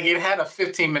 Right. Like it had a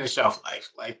 15-minute shelf life.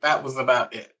 Like that was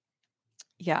about it.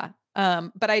 Yeah.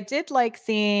 But I did like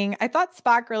seeing, I thought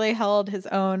Spock really held his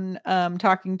own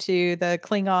talking to the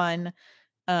Klingon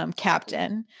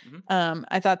captain. Mm-hmm.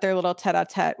 I thought their little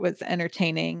tete-a-tete was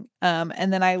entertaining.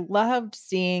 And then I loved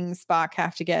seeing Spock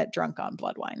have to get drunk on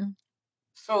blood wine.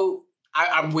 So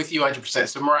I'm with you 100%.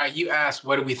 So Mariah, you asked,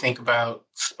 what do we think about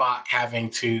Spock having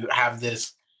to have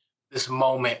this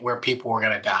moment where people were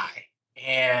going to die?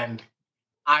 And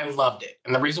I loved it.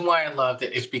 And the reason why I loved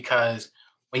it is because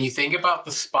when you think about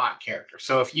the Spock character,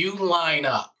 so if you line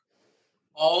up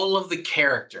all of the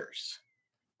characters,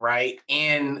 right,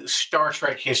 in Star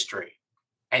Trek history,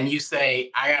 and you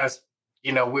say,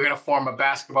 we're going to form a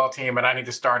basketball team, but I need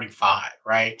the starting five,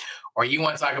 right? Or you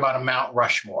want to talk about a Mount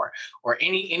Rushmore, or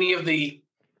any of the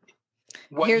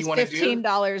what here's you want to do.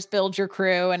 $15, build your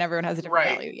crew, and everyone has a different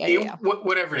value. Yeah.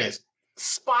 Whatever it is.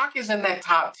 Spock is in that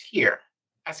top tier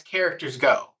as characters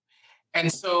go. And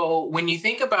so when you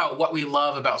think about what we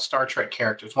love about Star Trek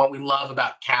characters, what we love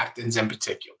about captains in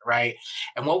particular, right?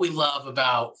 And what we love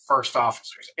about first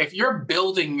officers, if you're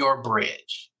building your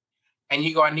bridge and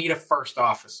you go, I need a first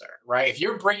officer, right? If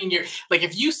you're bringing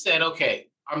if you said, okay,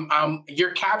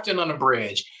 you're captain on a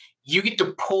bridge, you get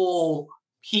to pull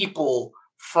people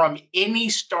from any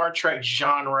Star Trek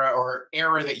genre or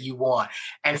era that you want,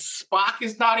 and Spock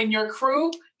is not in your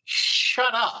crew,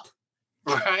 shut up.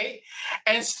 Right.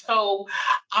 And so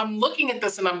I'm looking at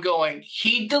this and I'm going,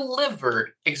 he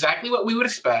delivered exactly what we would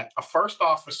expect a first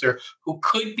officer who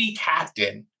could be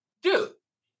captain do.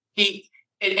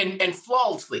 And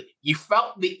flawlessly, you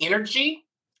felt the energy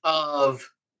of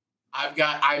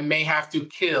I may have to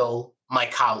kill my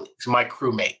colleagues, my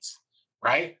crewmates,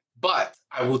 right? But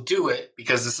I will do it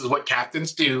because this is what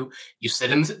captains do. You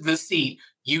sit in the seat,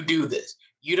 you do this.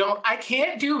 I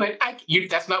can't do it.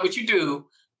 That's not what you do.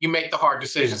 You make the hard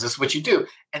decisions. That's what you do.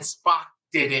 And Spock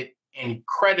did it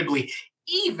incredibly,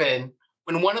 even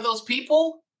when one of those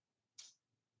people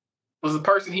was the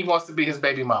person he wants to be his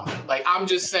baby mama. Like, I'm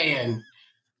just saying,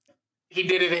 he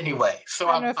did it anyway. So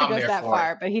I don't know if he goes that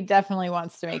far, but he definitely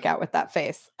wants to make out with that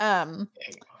face.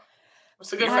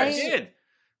 It's a good face.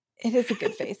 It is a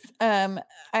good face.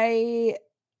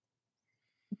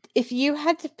 If you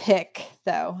had to pick,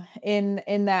 though,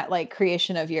 in that like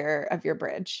creation of your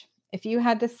bridge, if you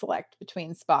had to select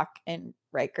between Spock and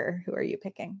Riker, who are you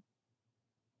picking?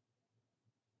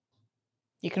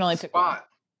 You can only pick Spock.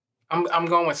 I'm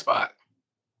going with Spock.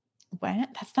 What?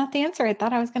 That's not the answer I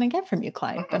thought I was going to get from you,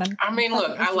 Clyde. But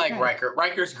I like Riker.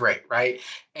 Riker's great, right?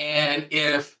 And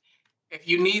if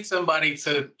you need somebody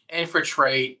to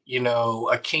infiltrate,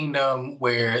 a kingdom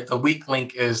where the weak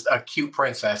link is a cute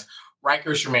princess,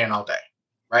 Riker's your man all day,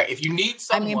 right? If you need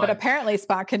someone, but apparently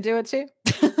Spock can do it too.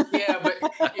 Yeah, but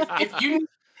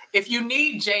if you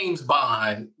need James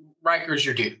Bond, Riker's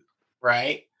your dude,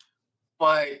 right?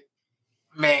 But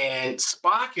man,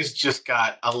 Spock has just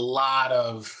got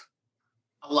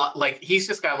he's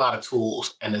just got a lot of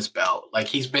tools in his belt. Like,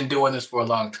 he's been doing this for a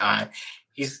long time.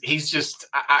 He's just,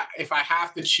 if I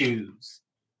have to choose,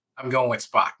 I'm going with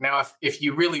Spock. Now, if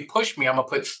you really push me, I'm going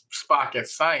to put Spock at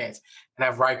science and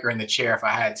have Riker in the chair if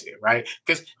I had to, right?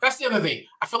 Because that's the other thing.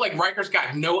 I feel like Riker's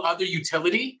got no other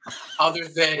utility other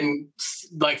than,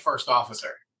 like, first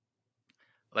officer.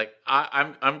 Like,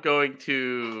 I'm going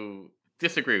to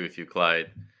disagree with you,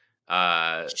 Clyde.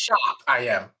 Shocked, I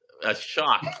am.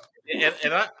 Shocked.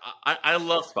 and I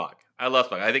love Spock.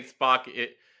 I think Spock,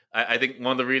 I think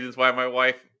one of the reasons why my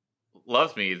wife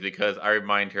loves me is because I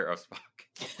remind her of Spock.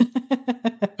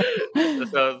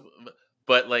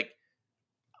 But like,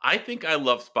 I think I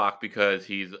love Spock because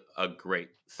he's a great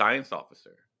science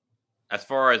officer. As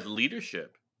far as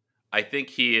leadership, I think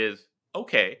he is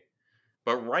okay.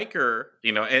 But Riker,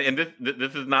 and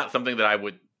this is not something that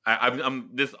I'm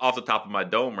this off the top of my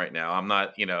dome right now. I'm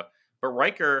not, but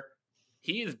Riker,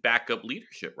 he is backup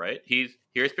leadership, right?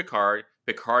 Here's Picard.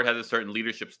 Picard has a certain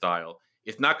leadership style.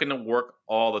 It's not going to work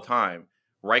all the time.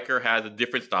 Riker has a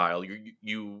different style.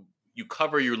 You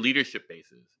cover your leadership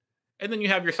bases, and then you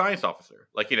have your science officer.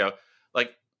 Like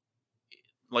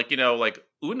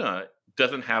Una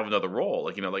doesn't have another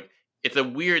role. It's a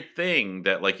weird thing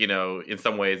that in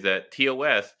some ways that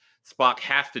TOS Spock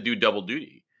has to do double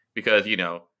duty because he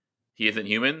isn't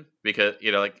human because he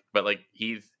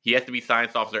has to be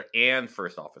science officer and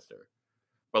first officer.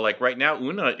 But right now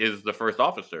Una is the first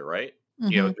officer, right?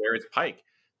 Mhm. There's Pike.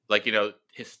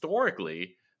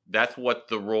 Historically that's what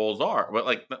the roles are.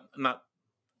 But not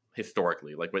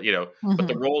historically, but the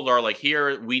Mhm. roles are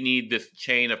here we need this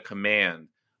chain of command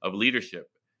of leadership.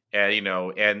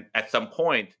 And at some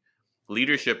point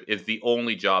leadership is the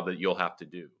only job that you'll have to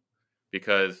do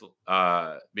because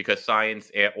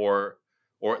science or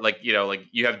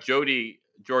you have Geordi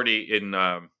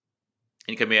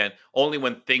in command only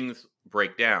when things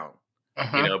break down.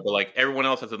 But everyone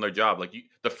else has done their job.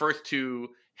 The first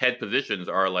two head positions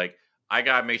are I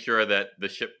gotta make sure that the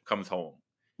ship comes home,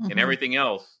 and Mhm. everything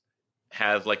else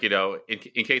has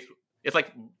in case it's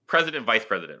like president, vice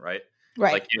president, right?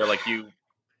 Right.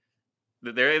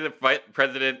 There is a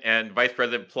president and vice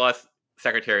president plus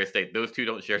secretary of state. Those two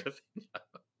don't share the same job.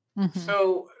 Mhm.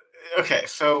 So, okay,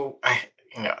 so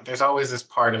there's always this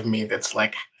part of me that's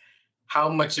like, how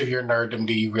much of your nerddom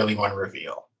do you really want to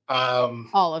reveal?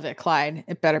 All of it, Clyde.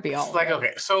 It better be all It's of like, it.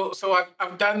 okay, so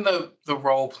I've done the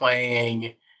role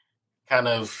playing kind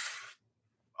of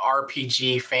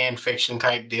RPG fan fiction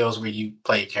type deals where you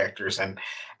play characters, and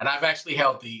I've actually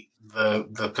held the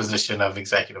position of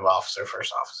executive officer,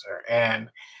 first officer, and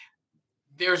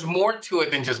there's more to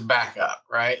it than just backup,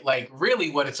 right? Like, really,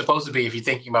 what it's supposed to be, if you're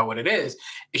thinking about what it is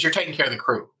you're taking care of the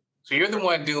crew. So you're the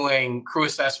one doing crew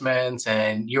assessments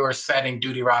and you're setting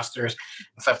duty rosters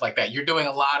and stuff like that. You're doing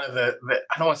a lot of the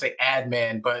I don't want to say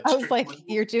admin, but I was like,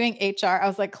 you're doing HR. I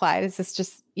was like, Clyde, is this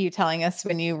just you telling us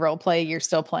when you role play, you're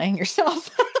still playing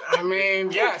yourself? I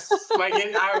mean, yes,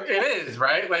 it is,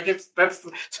 right? That's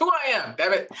who I am.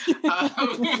 Damn it.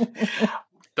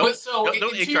 Don't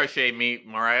HR shame me,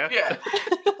 Mariah. Yeah,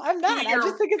 I'm not. I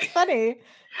just think it's funny.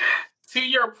 To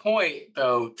your point,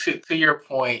 though, to your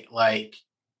point,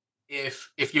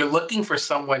 if you're looking for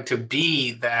someone to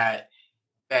be that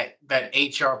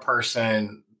HR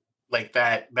person,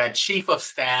 that chief of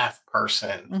staff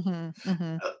person,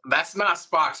 that's not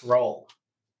Spock's role,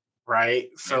 right?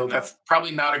 So that's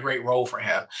probably not a great role for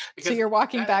him. So you're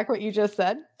walking back what you just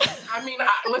said? I mean,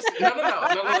 listen,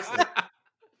 no, listen.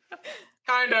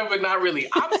 Kind of, but not really.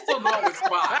 I'm still going with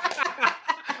Spock.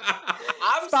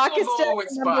 Spock is still with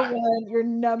Spock. Your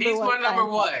number He's one. my number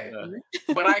one.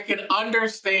 But I can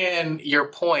understand your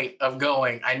point of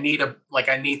going, I need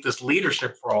this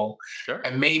leadership role, sure.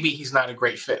 And maybe he's not a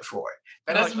great fit for it.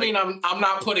 That doesn't mean I'm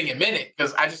not putting him in it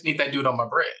because I just need that dude on my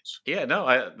bridge. Yeah, no,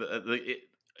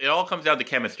 it all comes down to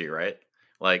chemistry, right?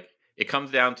 It comes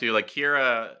down to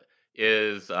Kira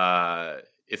is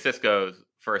Sisko's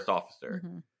first officer.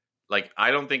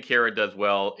 I don't think Kira does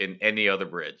well in any other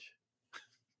bridge.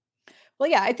 Well,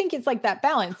 yeah, I think it's like that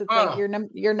balance. It's like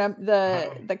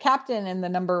the captain and the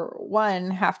number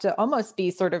one have to almost be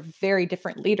sort of very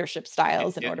different leadership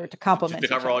styles in order to complement to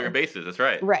cover all your bases. That's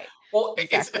right. Right. Well,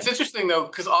 exactly. It's interesting though,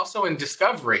 because also in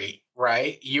Discovery,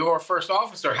 right, your first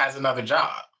officer has another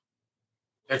job.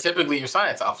 They're typically your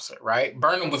science officer, right?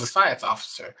 Burnham was a science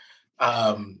officer.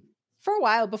 For a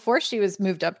while before she was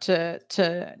moved up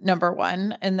to number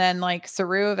one, and then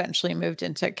Saru eventually moved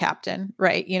into captain,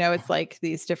 right? It's like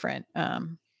these different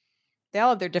they all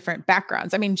have their different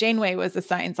backgrounds. I mean, Janeway was a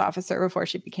science officer before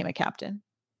she became a captain.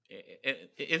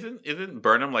 Isn't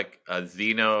Burnham a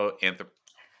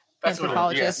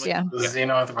xenoanthropologist? Yeah.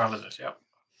 Xenoanthropologist, yeah.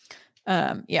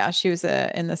 Yeah, she was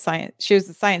a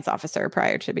science officer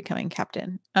prior to becoming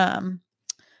captain.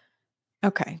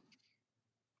 Okay.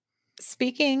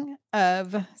 Speaking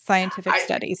of scientific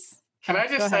studies, can I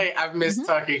just say I've missed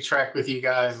talking Trek with you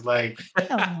guys, real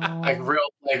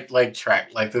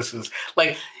Trek. This is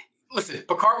listen,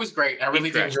 Picard was great. I really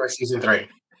did enjoy season 3,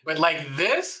 but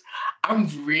this, I'm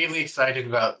really excited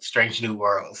about Strange New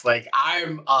Worlds.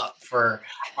 I'm up for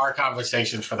our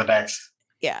conversations for the next.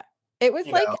 Yeah, it was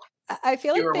I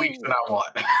feel like weeks than I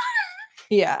want.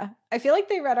 Yeah. I feel like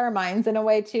they read our minds in a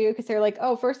way too, because they're like,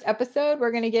 oh, first episode,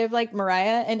 we're going to give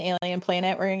Mariah an alien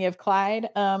planet. We're going to give Clyde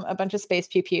a bunch of space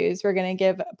pew-pews. We're going to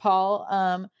give Paul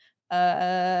love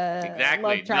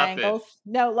triangles.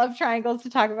 Love triangles to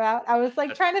talk about. I was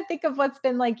trying to think of what's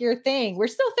been your thing. We're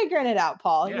still figuring it out,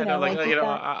 Paul. Yeah,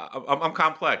 I'm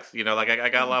complex. I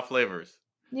got a lot of flavors.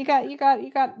 You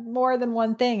got more than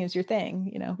one thing is your thing.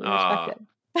 We respect it.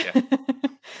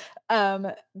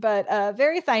 Yeah. But a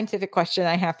very scientific question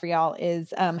I have for y'all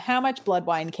is how much blood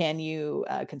wine can you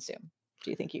consume? Do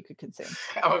you think you could consume?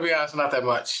 I'm gonna be honest, not that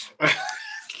much.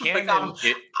 Canon,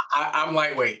 I'm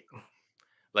lightweight.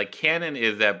 like canon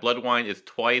is that blood wine is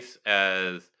twice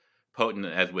as potent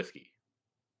as whiskey.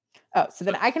 Oh, so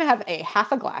then I can have a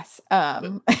half a glass. There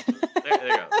you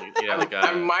go. You know,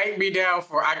 I might be down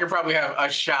for. I could probably have a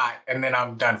shot, and then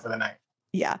I'm done for the night.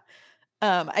 Yeah.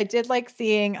 I did like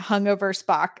seeing hungover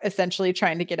Spock essentially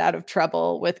trying to get out of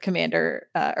trouble with Commander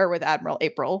or with Admiral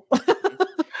April.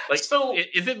 like, So-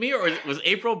 is it me or was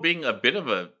April being a bit of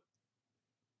a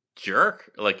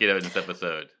jerk? Like, you know, in this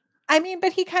episode. I mean,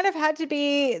 but he kind of had to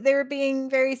be. They were being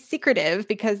very secretive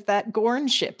because that Gorn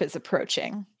ship is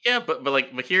approaching. Yeah,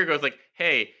 but here goes like,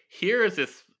 hey, here is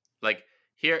this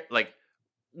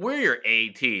we're your A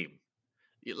team.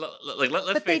 Like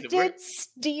let's But face they it, did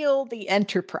steal the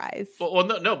Enterprise. well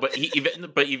no, but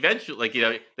but eventually, like, you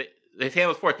know, his hand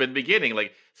was forced. But in the beginning,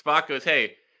 like Spock goes,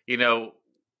 hey, you know,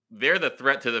 they're the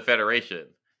threat to the Federation,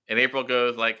 and April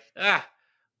goes like,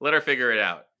 let her figure it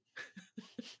out.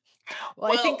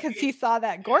 Well, I think because he saw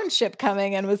that Gorn ship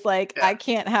coming and was like, I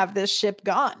can't have this ship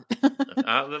gone.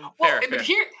 But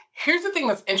here's the thing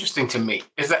that's interesting to me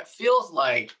is that feels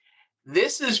like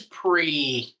this is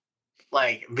pre,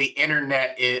 like the Enterprise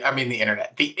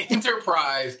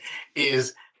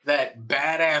is that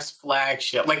badass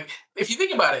flagship. Like if you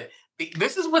think about it,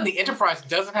 this is when the Enterprise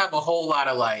doesn't have a whole lot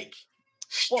of like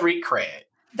street cred.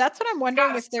 That's what I'm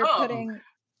wondering if they're putting.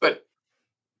 But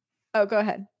oh, go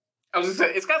ahead. I was just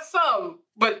saying it's got some,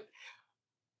 but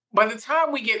by the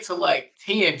time we get to like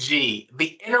TNG,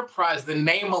 the Enterprise, the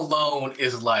name alone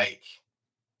is like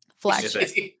flagship.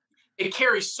 It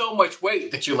carries so much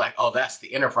weight that you're like, oh, that's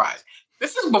the Enterprise.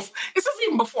 This is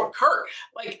even before Kirk.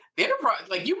 Like the Enterprise,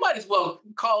 like you might as well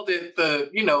called it the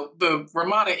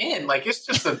Ramada Inn. Like it's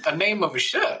just a name of a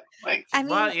ship. Like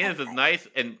Ramada Inn is a nice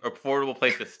and affordable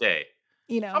place to stay.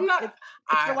 You know, I'm not. It's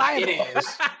reliable. It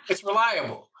is. It's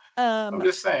reliable. I'm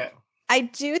just saying. I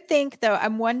do think, though,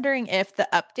 I'm wondering if the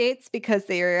updates, because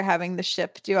they are having the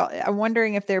ship I'm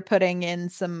wondering if they're putting in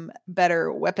some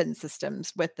better weapon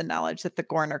systems with the knowledge that the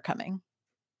Gorn are coming.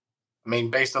 I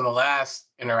mean, based on the last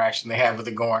interaction they had with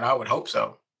the Gorn, I would hope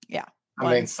so. Yeah.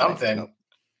 I mean, something.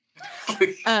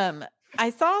 I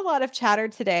saw a lot of chatter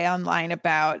today online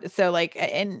about, so like,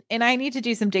 and I need to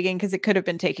do some digging because it could have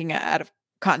been taken out of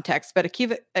context, but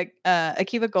Akiva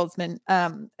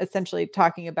Goldsman essentially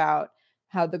talking about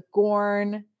how the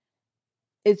Gorn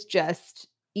is just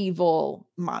evil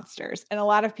monsters. And a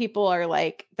lot of people are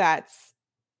like, that's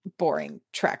boring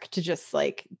Trek to just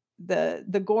like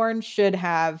the Gorn should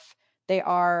have, they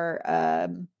are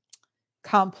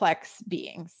complex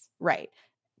beings, right?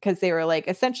 Because they were like,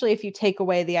 essentially, if you take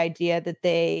away the idea that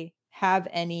they have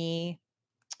any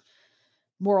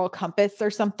moral compass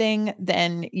or something,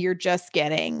 then you're just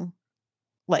getting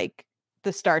like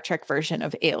the Star Trek version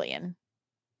of Alien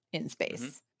in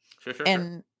space. Sure.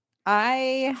 And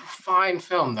fine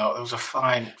film though. It was a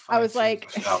fine I was like,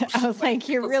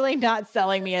 you're really not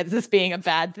selling me as this being a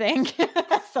bad thing.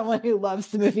 Someone who loves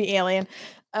the movie Alien.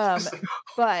 But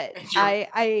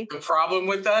the problem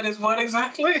with that is what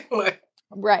exactly?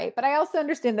 Right. But I also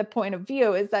understand the point of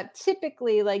view is that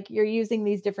typically like you're using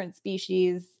these different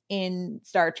species in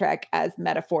Star Trek as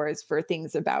metaphors for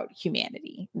things about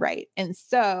humanity. Right. And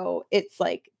so it's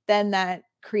like, then that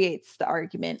creates the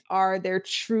argument, are there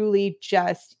truly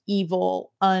just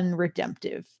evil,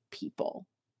 unredemptive people?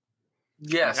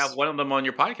 Yes. You have one of them on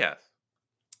your podcast.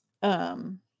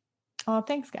 Oh,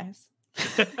 thanks, guys.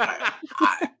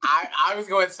 I was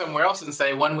going somewhere else and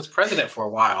say one was president for a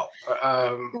while.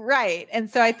 Right. And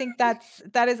so I think that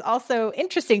is also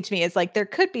interesting to me, is like there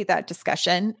could be that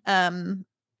discussion. But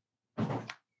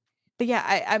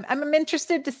yeah, I'm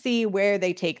interested to see where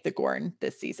they take the Gorn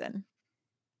this season.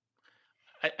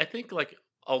 I think like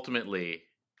ultimately,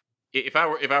 if I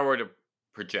were to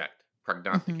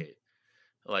prognosticate,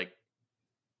 like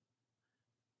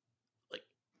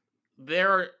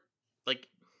they're like,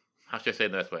 how should I say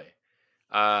it this way?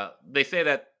 They say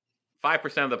that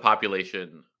 5% of the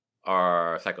population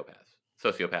are psychopaths,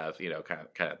 sociopaths, you know, kind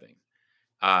of thing.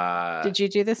 Did you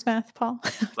do this math, Paul?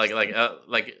 But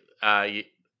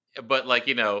like,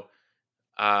 you know,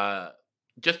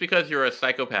 just because you're a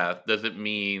psychopath doesn't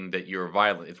mean that you're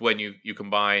violent. It's when you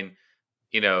combine,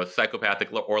 you know, psychopathic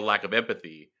or lack of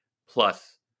empathy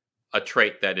plus a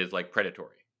trait that is like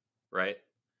predatory, right?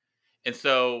 And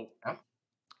so,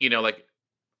 you know, like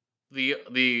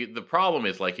the problem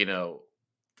is like, you know,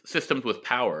 systems with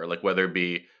power, like whether it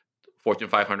be Fortune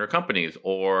 500 companies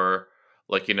or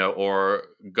like, you know, or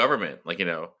government, like, you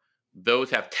know, those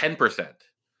have 10%,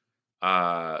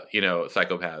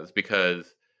 psychopaths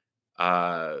because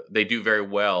they do very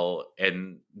well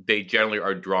and they generally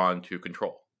are drawn to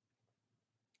control.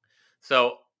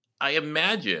 So I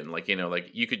imagine,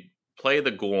 you could play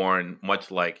the Gorn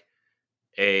much like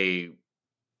a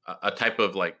type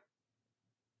of like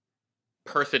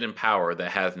person in power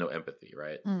that has no empathy,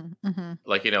 right? Mm-hmm.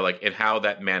 And how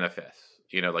that manifests.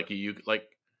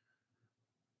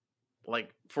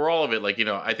 For all of it,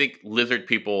 I think lizard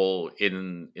people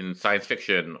in science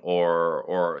fiction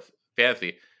or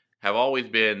fantasy have always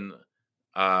been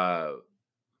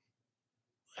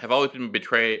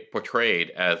portrayed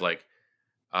as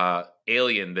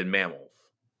alien than mammals,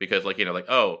 because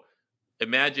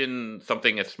imagine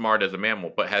something as smart as a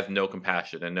mammal but has no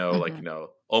compassion and no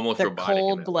almost They're robotic in that way.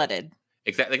 cold-blooded.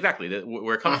 Exactly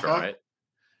where it comes from, right?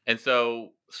 And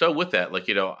so with that,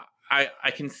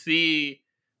 I can see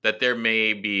that there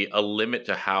may be a limit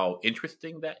to how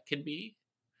interesting that can be,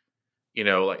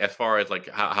 as far as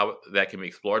how that can be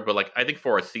explored. But I think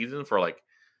for a season, for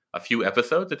a few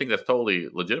episodes, I think that's totally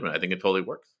legitimate. I think it totally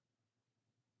works.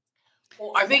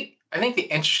 Well, I think the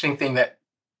interesting thing that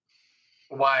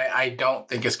why I don't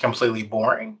think it's completely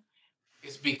boring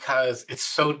is because it's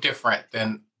so different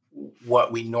than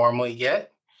what we normally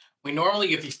get. We normally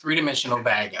get these three-dimensional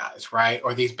bad guys, right?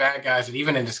 Or these bad guys that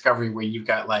even in Discovery where you've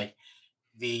got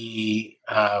the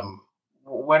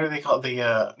what are they called?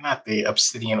 The not the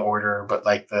Obsidian Order, but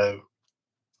I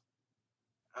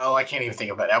can't even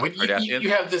think of it now. But you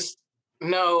have this.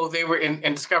 No, they were in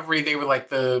Discovery. They were like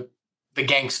the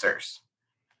gangsters.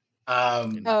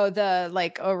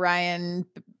 The Orion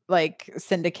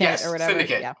syndicate, yes, or whatever.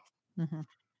 Syndicate. Yeah. Mm-hmm.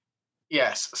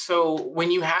 Yes. So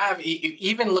when you have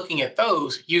even looking at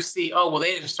those, you see, oh, well,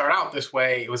 they didn't start out this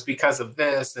way. It was because of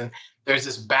this. And there's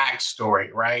this backstory,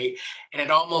 right? And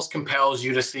it almost compels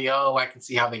you to see, oh, I can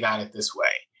see how they got it this way.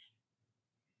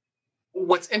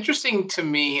 What's interesting to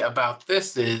me about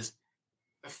this is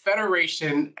the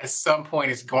Federation at some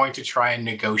point is going to try and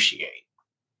negotiate,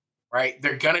 right?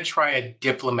 They're going to try a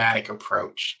diplomatic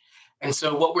approach. And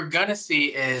so what we're going to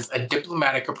see is a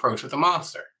diplomatic approach with a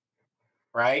monster.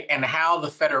 Right. And how the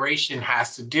Federation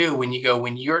has to do when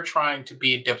you're trying to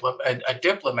be a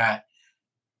diplomat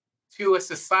to a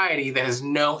society that has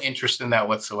no interest in that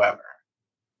whatsoever.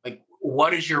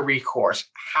 What is your recourse?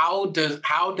 How does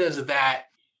that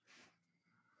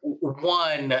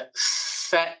one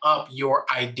set up your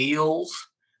ideals?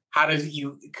 How does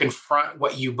you confront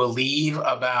what you believe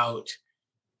about,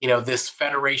 this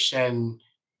Federation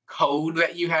code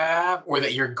that you have or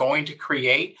that you're going to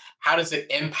create? How does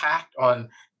it impact on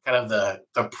kind of the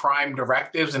prime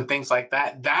directives and things like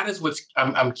that? That is what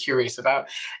I'm curious about.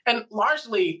 And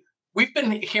largely, we've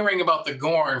been hearing about the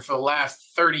Gorn for the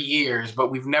last 30 years, but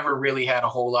we've never really had a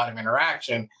whole lot of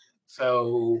interaction.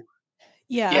 So,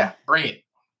 yeah, bring it.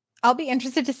 I'll be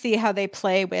interested to see how they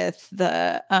play with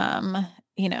the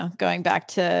going back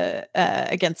to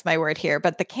against my word here,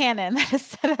 but the canon that is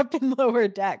set up in Lower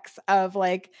Decks of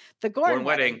the Gorn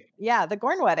wedding. Yeah, the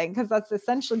Gorn wedding, because that's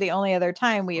essentially the only other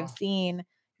time we have seen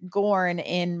Gorn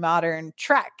in modern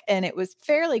Trek, and it was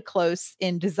fairly close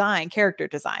in character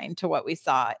design to what we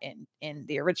saw in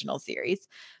the original series.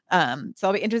 So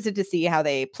I'll be interested to see how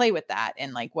they play with that,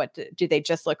 and what do they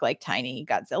just look like tiny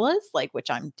Godzillas, which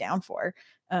I'm down for.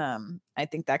 I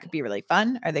think that could be really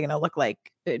fun. Are they going to look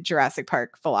like Jurassic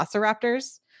Park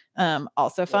velociraptors?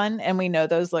 Also fun. And we know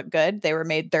those look good. They were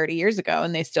made 30 years ago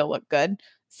and they still look good.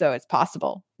 So it's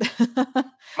possible.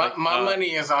 my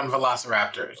money is on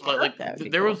velociraptors.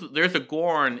 There's a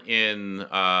Gorn in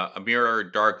A Mirror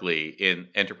Darkly in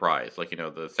Enterprise,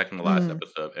 the second to last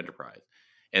episode of Enterprise.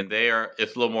 And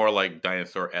it's a little more like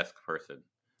dinosaur-esque person.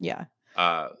 Yeah.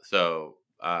 Yeah.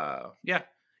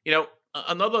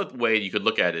 Another way you could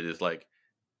look at it is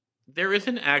there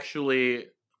isn't actually,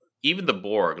 even the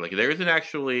Borg, there isn't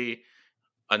actually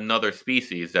another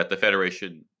species that the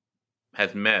Federation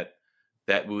has met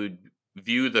that would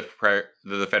view the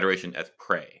Federation as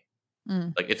prey.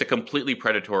 It's a completely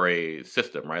predatory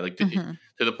system, right? To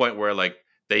the point where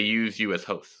they use you as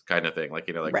hosts, kind of thing.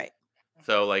 Right.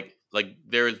 So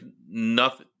there's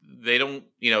nothing. They don't.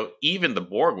 Even the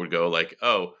Borg would go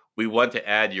oh, we want to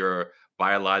add your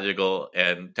biological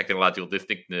and technological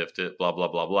distinctiveness to blah blah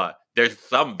blah blah. There's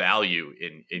some value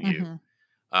in you,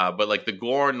 but the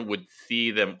Gorn would see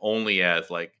them only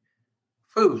as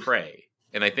food, prey.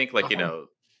 And I think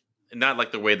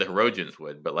not the way the Herodians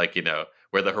would, but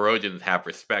where the Herodians have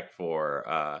respect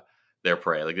for their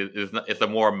prey. It's a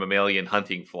more mammalian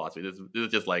hunting philosophy. This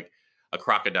is just a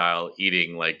crocodile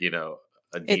eating a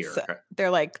deer.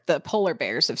 They're like the polar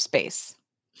bears of space.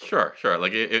 Sure.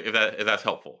 If that's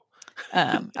helpful.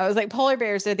 I was like, polar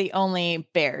bears are the only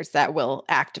bears that will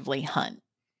actively hunt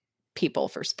people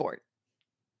for sport.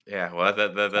 Yeah, well,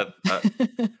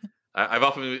 I've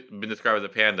often been described as a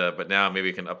panda, but now maybe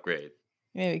we can upgrade.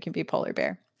 Maybe it can be polar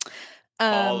bear.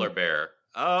 Polar bear.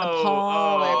 A Oh,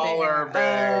 polar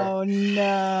bear. Oh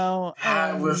no.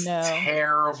 That was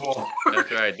terrible.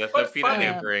 That's right. That's no peanut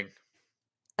anchoring.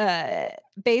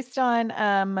 Based on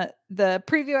the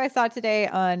preview I saw today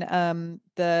on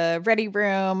the Ready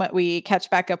Room, we catch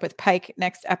back up with Pike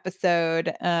next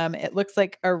episode. It looks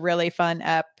like a really fun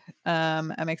ep.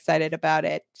 I'm excited about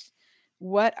it.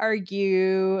 What are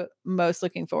you most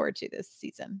looking forward to this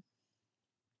season?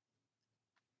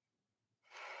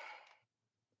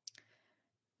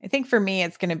 I think for me,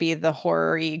 it's going to be the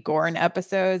horror-y Gorn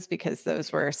episodes because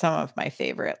those were some of my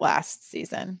favorite last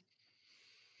season.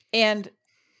 And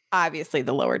obviously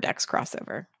the Lower Decks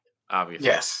crossover. Obviously.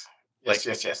 Yes.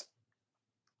 Yes.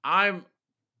 I'm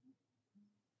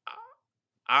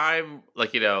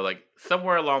like, like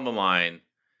somewhere along the line,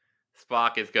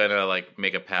 Spock is gonna like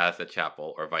make a pass at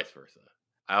Chapel or vice versa.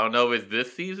 I don't know if it's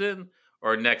this season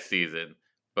or next season,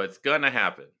 but it's gonna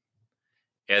happen.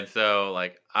 And so,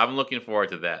 like, I'm looking forward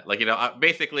to that. Like,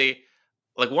 basically,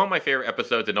 like one of my favorite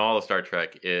episodes in all of Star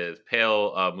Trek is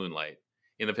Pale Moonlight.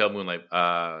 In the Pale Moonlight,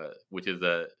 which is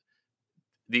a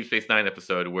Deep Space Nine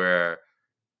episode where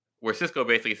Sisko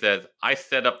basically says, "I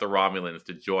set up the Romulans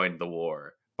to join the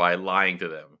war by lying to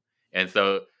them," and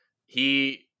so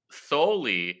he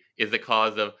solely is the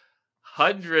cause of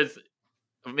hundreds,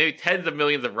 maybe tens of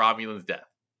millions of Romulans' death.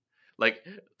 Like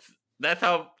that's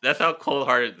how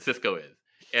cold-hearted Sisko is.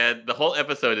 And the whole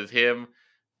episode is him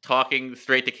talking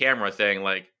straight to camera, saying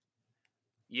like,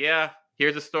 "Yeah,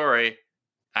 here's a story.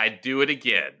 I'd do it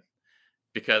again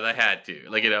because I had to."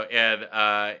 Like,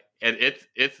 and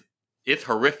it's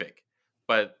horrific,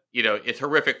 but it's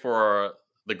horrific for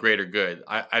the greater good.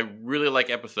 I really like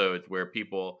episodes where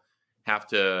people have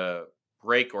to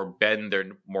break or bend their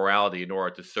morality in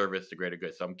order to service the greater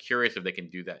good. So I'm curious if they can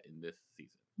do that in this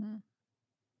season.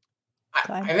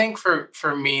 I think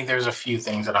for me, there's a few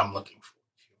things that I'm looking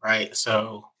forward to, right?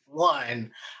 So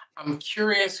one, I'm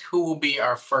curious who will be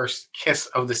our first kiss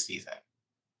of the season.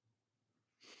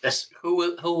 Just who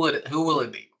will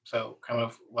it be? So kind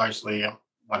of largely, I'm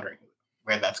wondering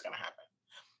where that's going to happen.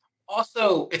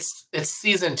 Also, it's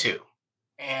season 2,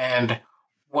 and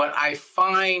what I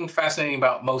find fascinating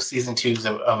about most season 2s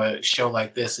of a show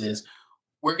like this is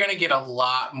we're going to get a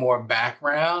lot more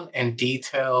background and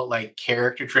detail, like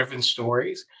character-driven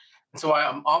stories. And so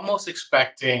I'm almost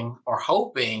expecting or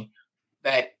hoping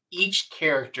that each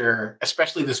character,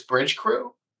 especially this bridge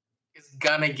crew, is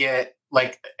going to get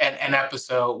like an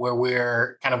episode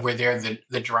where they're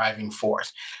the driving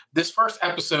force. This first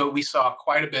episode, we saw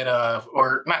quite a bit of,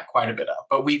 or not quite a bit of,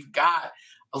 but we've got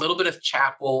a little bit of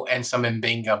Chapel and some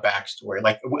M'Benga backstory.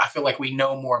 Like I feel like we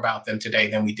know more about them today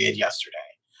than we did yesterday.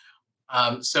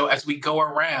 So as we go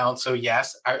around, so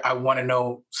yes, I want to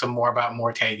know some more about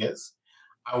Mortegas.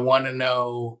 I want to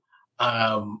know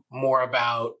more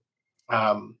about,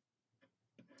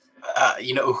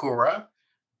 Uhura.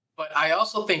 But I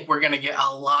also think we're going to get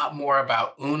a lot more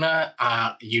about Una.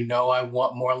 I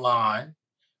want more La'an,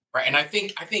 right? And I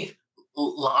think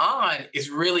La'an is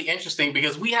really interesting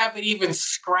because we haven't even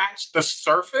scratched the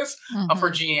surface of her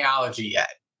genealogy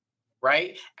yet.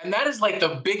 Right. And that is like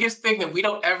the biggest thing that we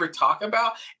don't ever talk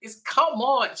about is, come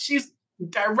on, she's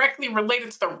directly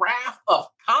related to the Wrath of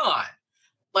Khan.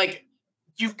 Like,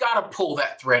 you've got to pull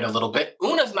that thread a little bit.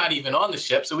 Una's not even on the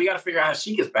ship, so we got to figure out how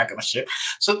she gets back on the ship.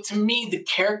 So to me, the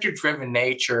character-driven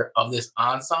nature of this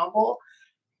ensemble,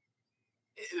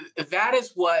 that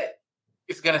is what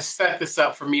is going to set this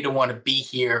up for me to want to be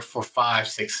here for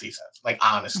 5-6 seasons. Like,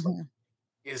 honestly.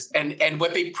 And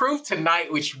what they proved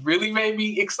tonight, which really made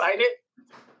me excited,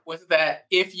 was that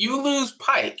if you lose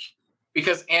Pike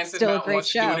because Anson Mount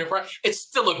wants to do it, it's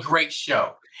still a great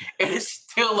show. It is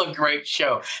still a great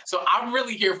show. So I'm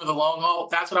really here for the long haul.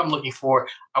 That's what I'm looking for.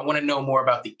 I want to know more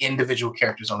about the individual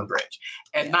characters on the bridge.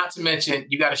 And not to mention,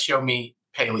 you got to show me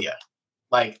Pelia.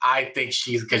 Like, I think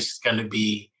she's going to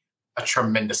be a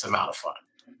tremendous amount of fun.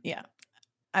 Yeah.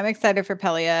 I'm excited for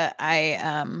Pelia.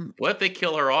 What if they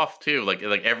kill her off too?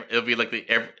 It'll be like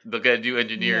they're gonna do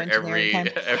engineer every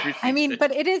season. I mean,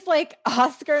 but it is like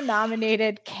Oscar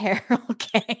nominated Carol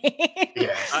Kane.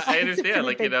 Yeah, I understand.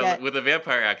 Like with a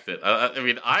vampire accent. I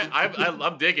mean,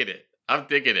 I'm digging it. I'm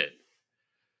digging it.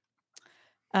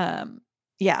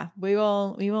 Yeah, we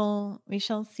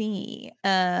shall see.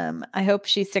 I hope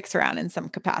she sticks around in some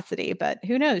capacity, but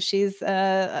who knows? She's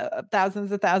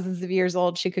thousands of years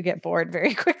old. She could get bored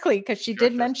very quickly because she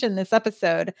did mention this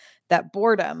episode that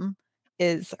boredom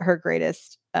is her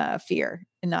greatest fear,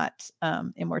 and not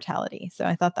immortality. So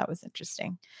I thought that was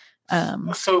interesting.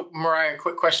 So, Mariah,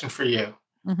 quick question for you.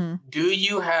 Mhm. Do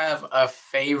you have a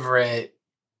favorite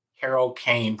Carol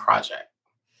Kane project?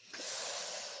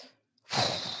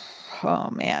 Oh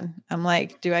man, I'm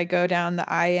like, do I go down the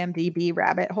IMDb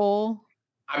rabbit hole?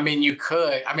 I mean, you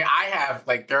could. I mean, I have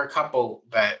like there are a couple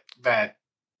that are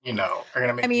gonna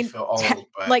I make you mean, feel old,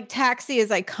 but like Taxi is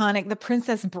iconic. The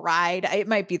Princess Bride, it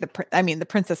might be the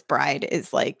Princess Bride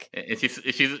is like, And she's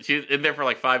in there for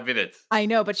like 5 minutes. I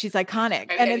know, but she's iconic,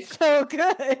 And- and and- it's so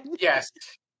good. yes,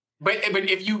 but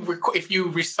if you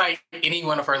recite any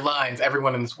one of her lines,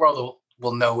 everyone in this world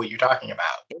will know what you're talking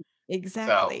about.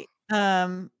 Exactly.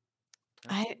 I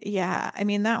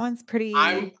mean, that one's pretty.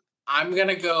 I'm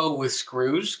gonna go with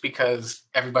Scrooge because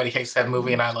everybody hates that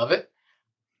movie and I love it.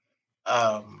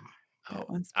 That Oh,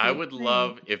 one's I pretty would great.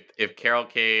 love if Carol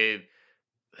Kane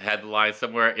had the line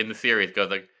somewhere in the series goes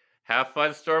like, "Have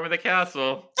fun storming the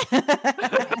castle."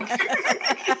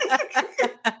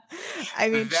 I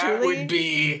mean, that truly would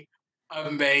be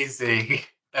amazing.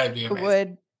 That'd be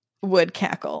amazing. would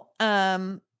cackle.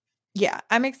 Yeah,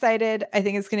 I'm excited. I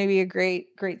think it's going to be a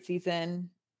great season.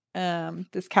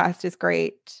 This cast is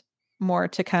great. More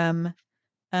to come.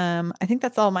 I think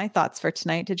that's all my thoughts for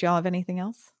tonight. Did y'all have anything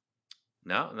else?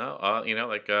 No.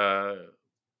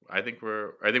 I think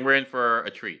we're in for a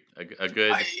treat. A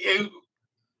good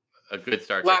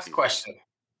Star Trek Last season. question.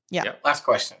 Yeah. Yep. Last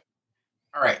question.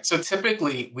 All right. So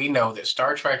typically we know that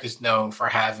Star Trek is known for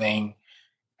having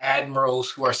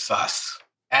admirals who are sus,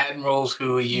 admirals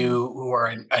who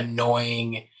are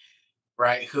annoying,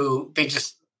 right? Who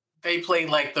they play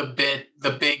like the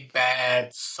big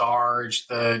bad Sarge,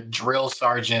 the drill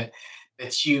sergeant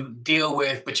that you deal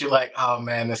with, but you're like, oh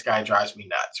man, this guy drives me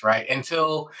nuts, right?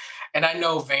 And I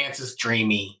know Vance is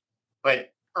dreamy,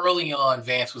 but early on,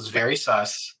 Vance was very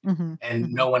sus,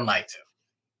 and no one liked him.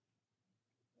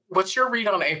 What's your read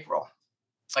on April?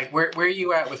 Like, where are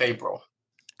you at with April?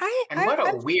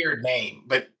 What a weird name,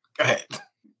 but go ahead.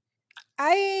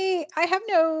 I have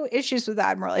no issues with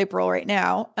Admiral April right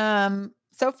now.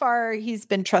 So far he's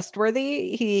been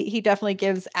trustworthy. He definitely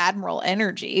gives Admiral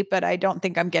energy, but I don't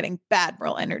think I'm getting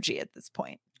Badmiral energy at this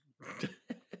point.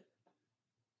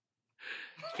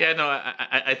 Yeah, no,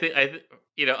 I think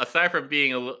aside from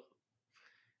being a little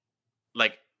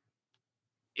like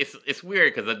it's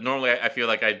weird because normally I feel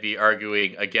like I'd be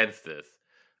arguing against this,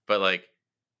 but like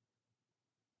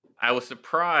I was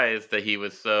surprised that he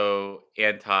was so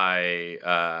anti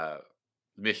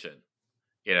mission,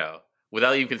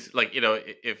 without even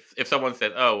if someone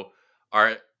said, "Oh,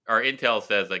 our intel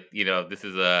says this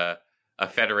is a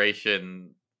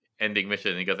Federation ending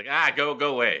mission," and he goes like, go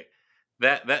away.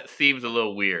 That seems a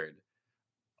little weird.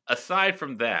 Aside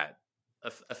from that,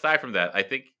 I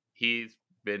think he's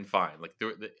been fine. Like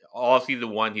all season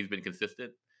one, he's been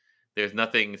consistent. There's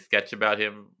nothing sketch about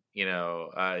him.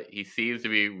 He seems to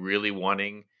be really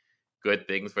wanting good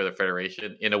things for the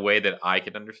Federation in a way that I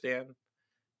can understand,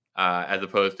 as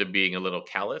opposed to being a little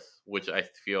callous, which I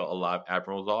feel a lot of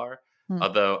admirals are.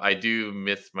 Although I do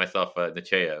miss myself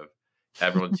Nechayev,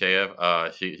 Admiral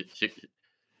Nechayev. She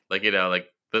like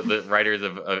the writers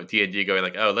of TNG going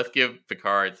like, oh, let's give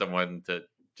Picard someone to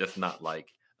just not like.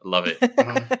 Love it.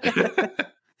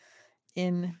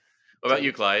 What about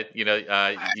you, Clyde? Do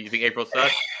you think April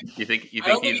sucks? You think he's?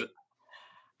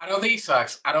 I don't think he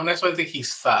sucks. I don't necessarily think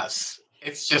he's sus.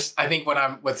 It's just I think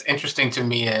what's interesting to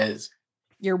me is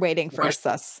you're waiting for a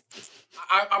sus.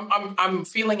 I'm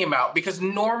feeling him out because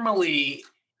normally,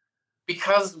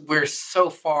 because we're so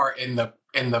far in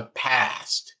the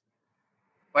past,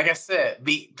 like I said,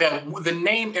 the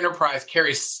name Enterprise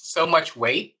carries so much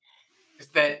weight is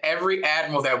that every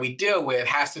admiral that we deal with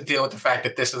has to deal with the fact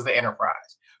that this is the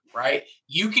Enterprise, right?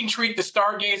 You can treat the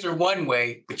Stargazer one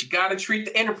way, but you got to treat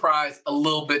the Enterprise a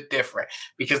little bit different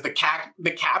because the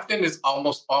captain is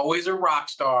almost always a rock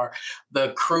star.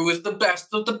 The crew is the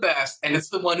best of the best, and it's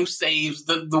the one who saves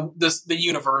the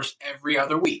universe every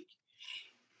other week.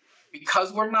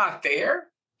 Because we're not there,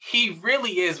 he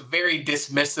really is very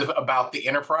dismissive about the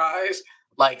Enterprise,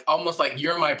 like almost like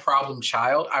you're my problem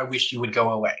child. I wish you would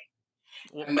go away.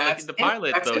 Well, and that's the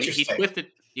pilot, though.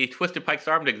 He twisted Pike's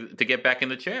arm to get back in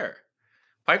the chair.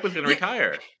 Pike was going to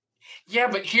retire. Yeah,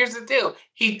 but here's the deal.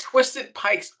 He twisted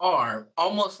Pike's arm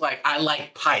almost like, I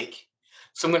like Pike,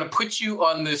 so I'm going to put you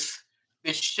on this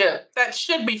ship. That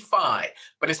should be fine.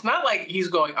 But it's not like he's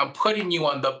going, I'm putting you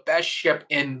on the best ship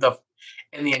in the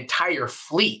entire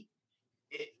fleet.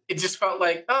 It just felt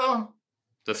like, oh.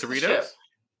 The Cerritos?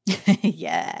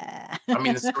 Yeah. I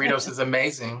mean, the Cerritos is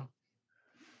amazing.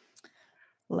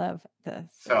 Love the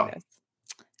Cerritos.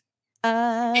 So,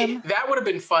 That would have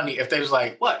been funny if they was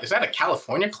like, what, is that a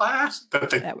California class that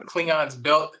the Klingons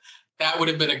built? That would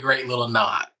have been a great little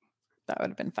nod. That would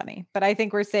have been funny. But I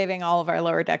think we're saving all of our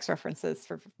Lower Decks references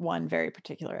for one very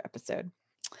particular episode.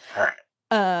 All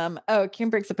right. Kim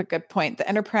brings up a good point. The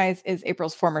Enterprise is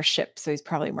April's former ship, so he's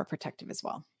probably more protective as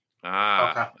well.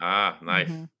 Nice.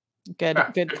 Mm-hmm.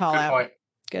 Good call out. Point.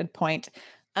 Good point.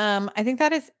 I think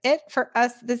that is it for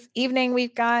us this evening.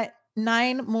 We've got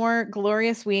 9 more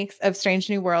glorious weeks of Strange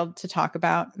New World to talk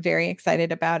about. Very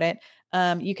excited about it.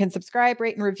 You can subscribe,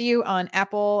 rate, and review on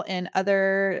Apple and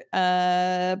other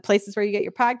places where you get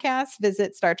your podcasts.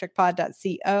 Visit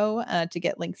StarTrekPod.co to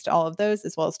get links to all of those,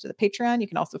 as well as to the Patreon. You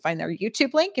can also find their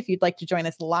YouTube link if you'd like to join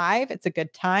us live. It's a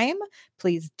good time.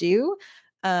 Please do.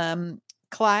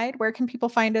 Clyde, where can people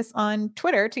find us on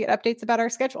Twitter to get updates about our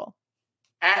schedule?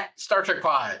 At Star Trek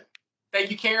Pod.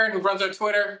 Thank you, Karen, who runs our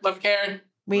Twitter. Love you, Karen.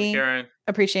 We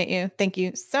appreciate you. Thank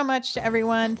you so much to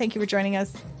everyone. Thank you for joining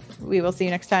us. We will see you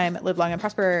next time. Live long and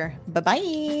prosper.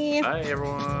 Bye-bye. Bye,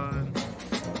 everyone.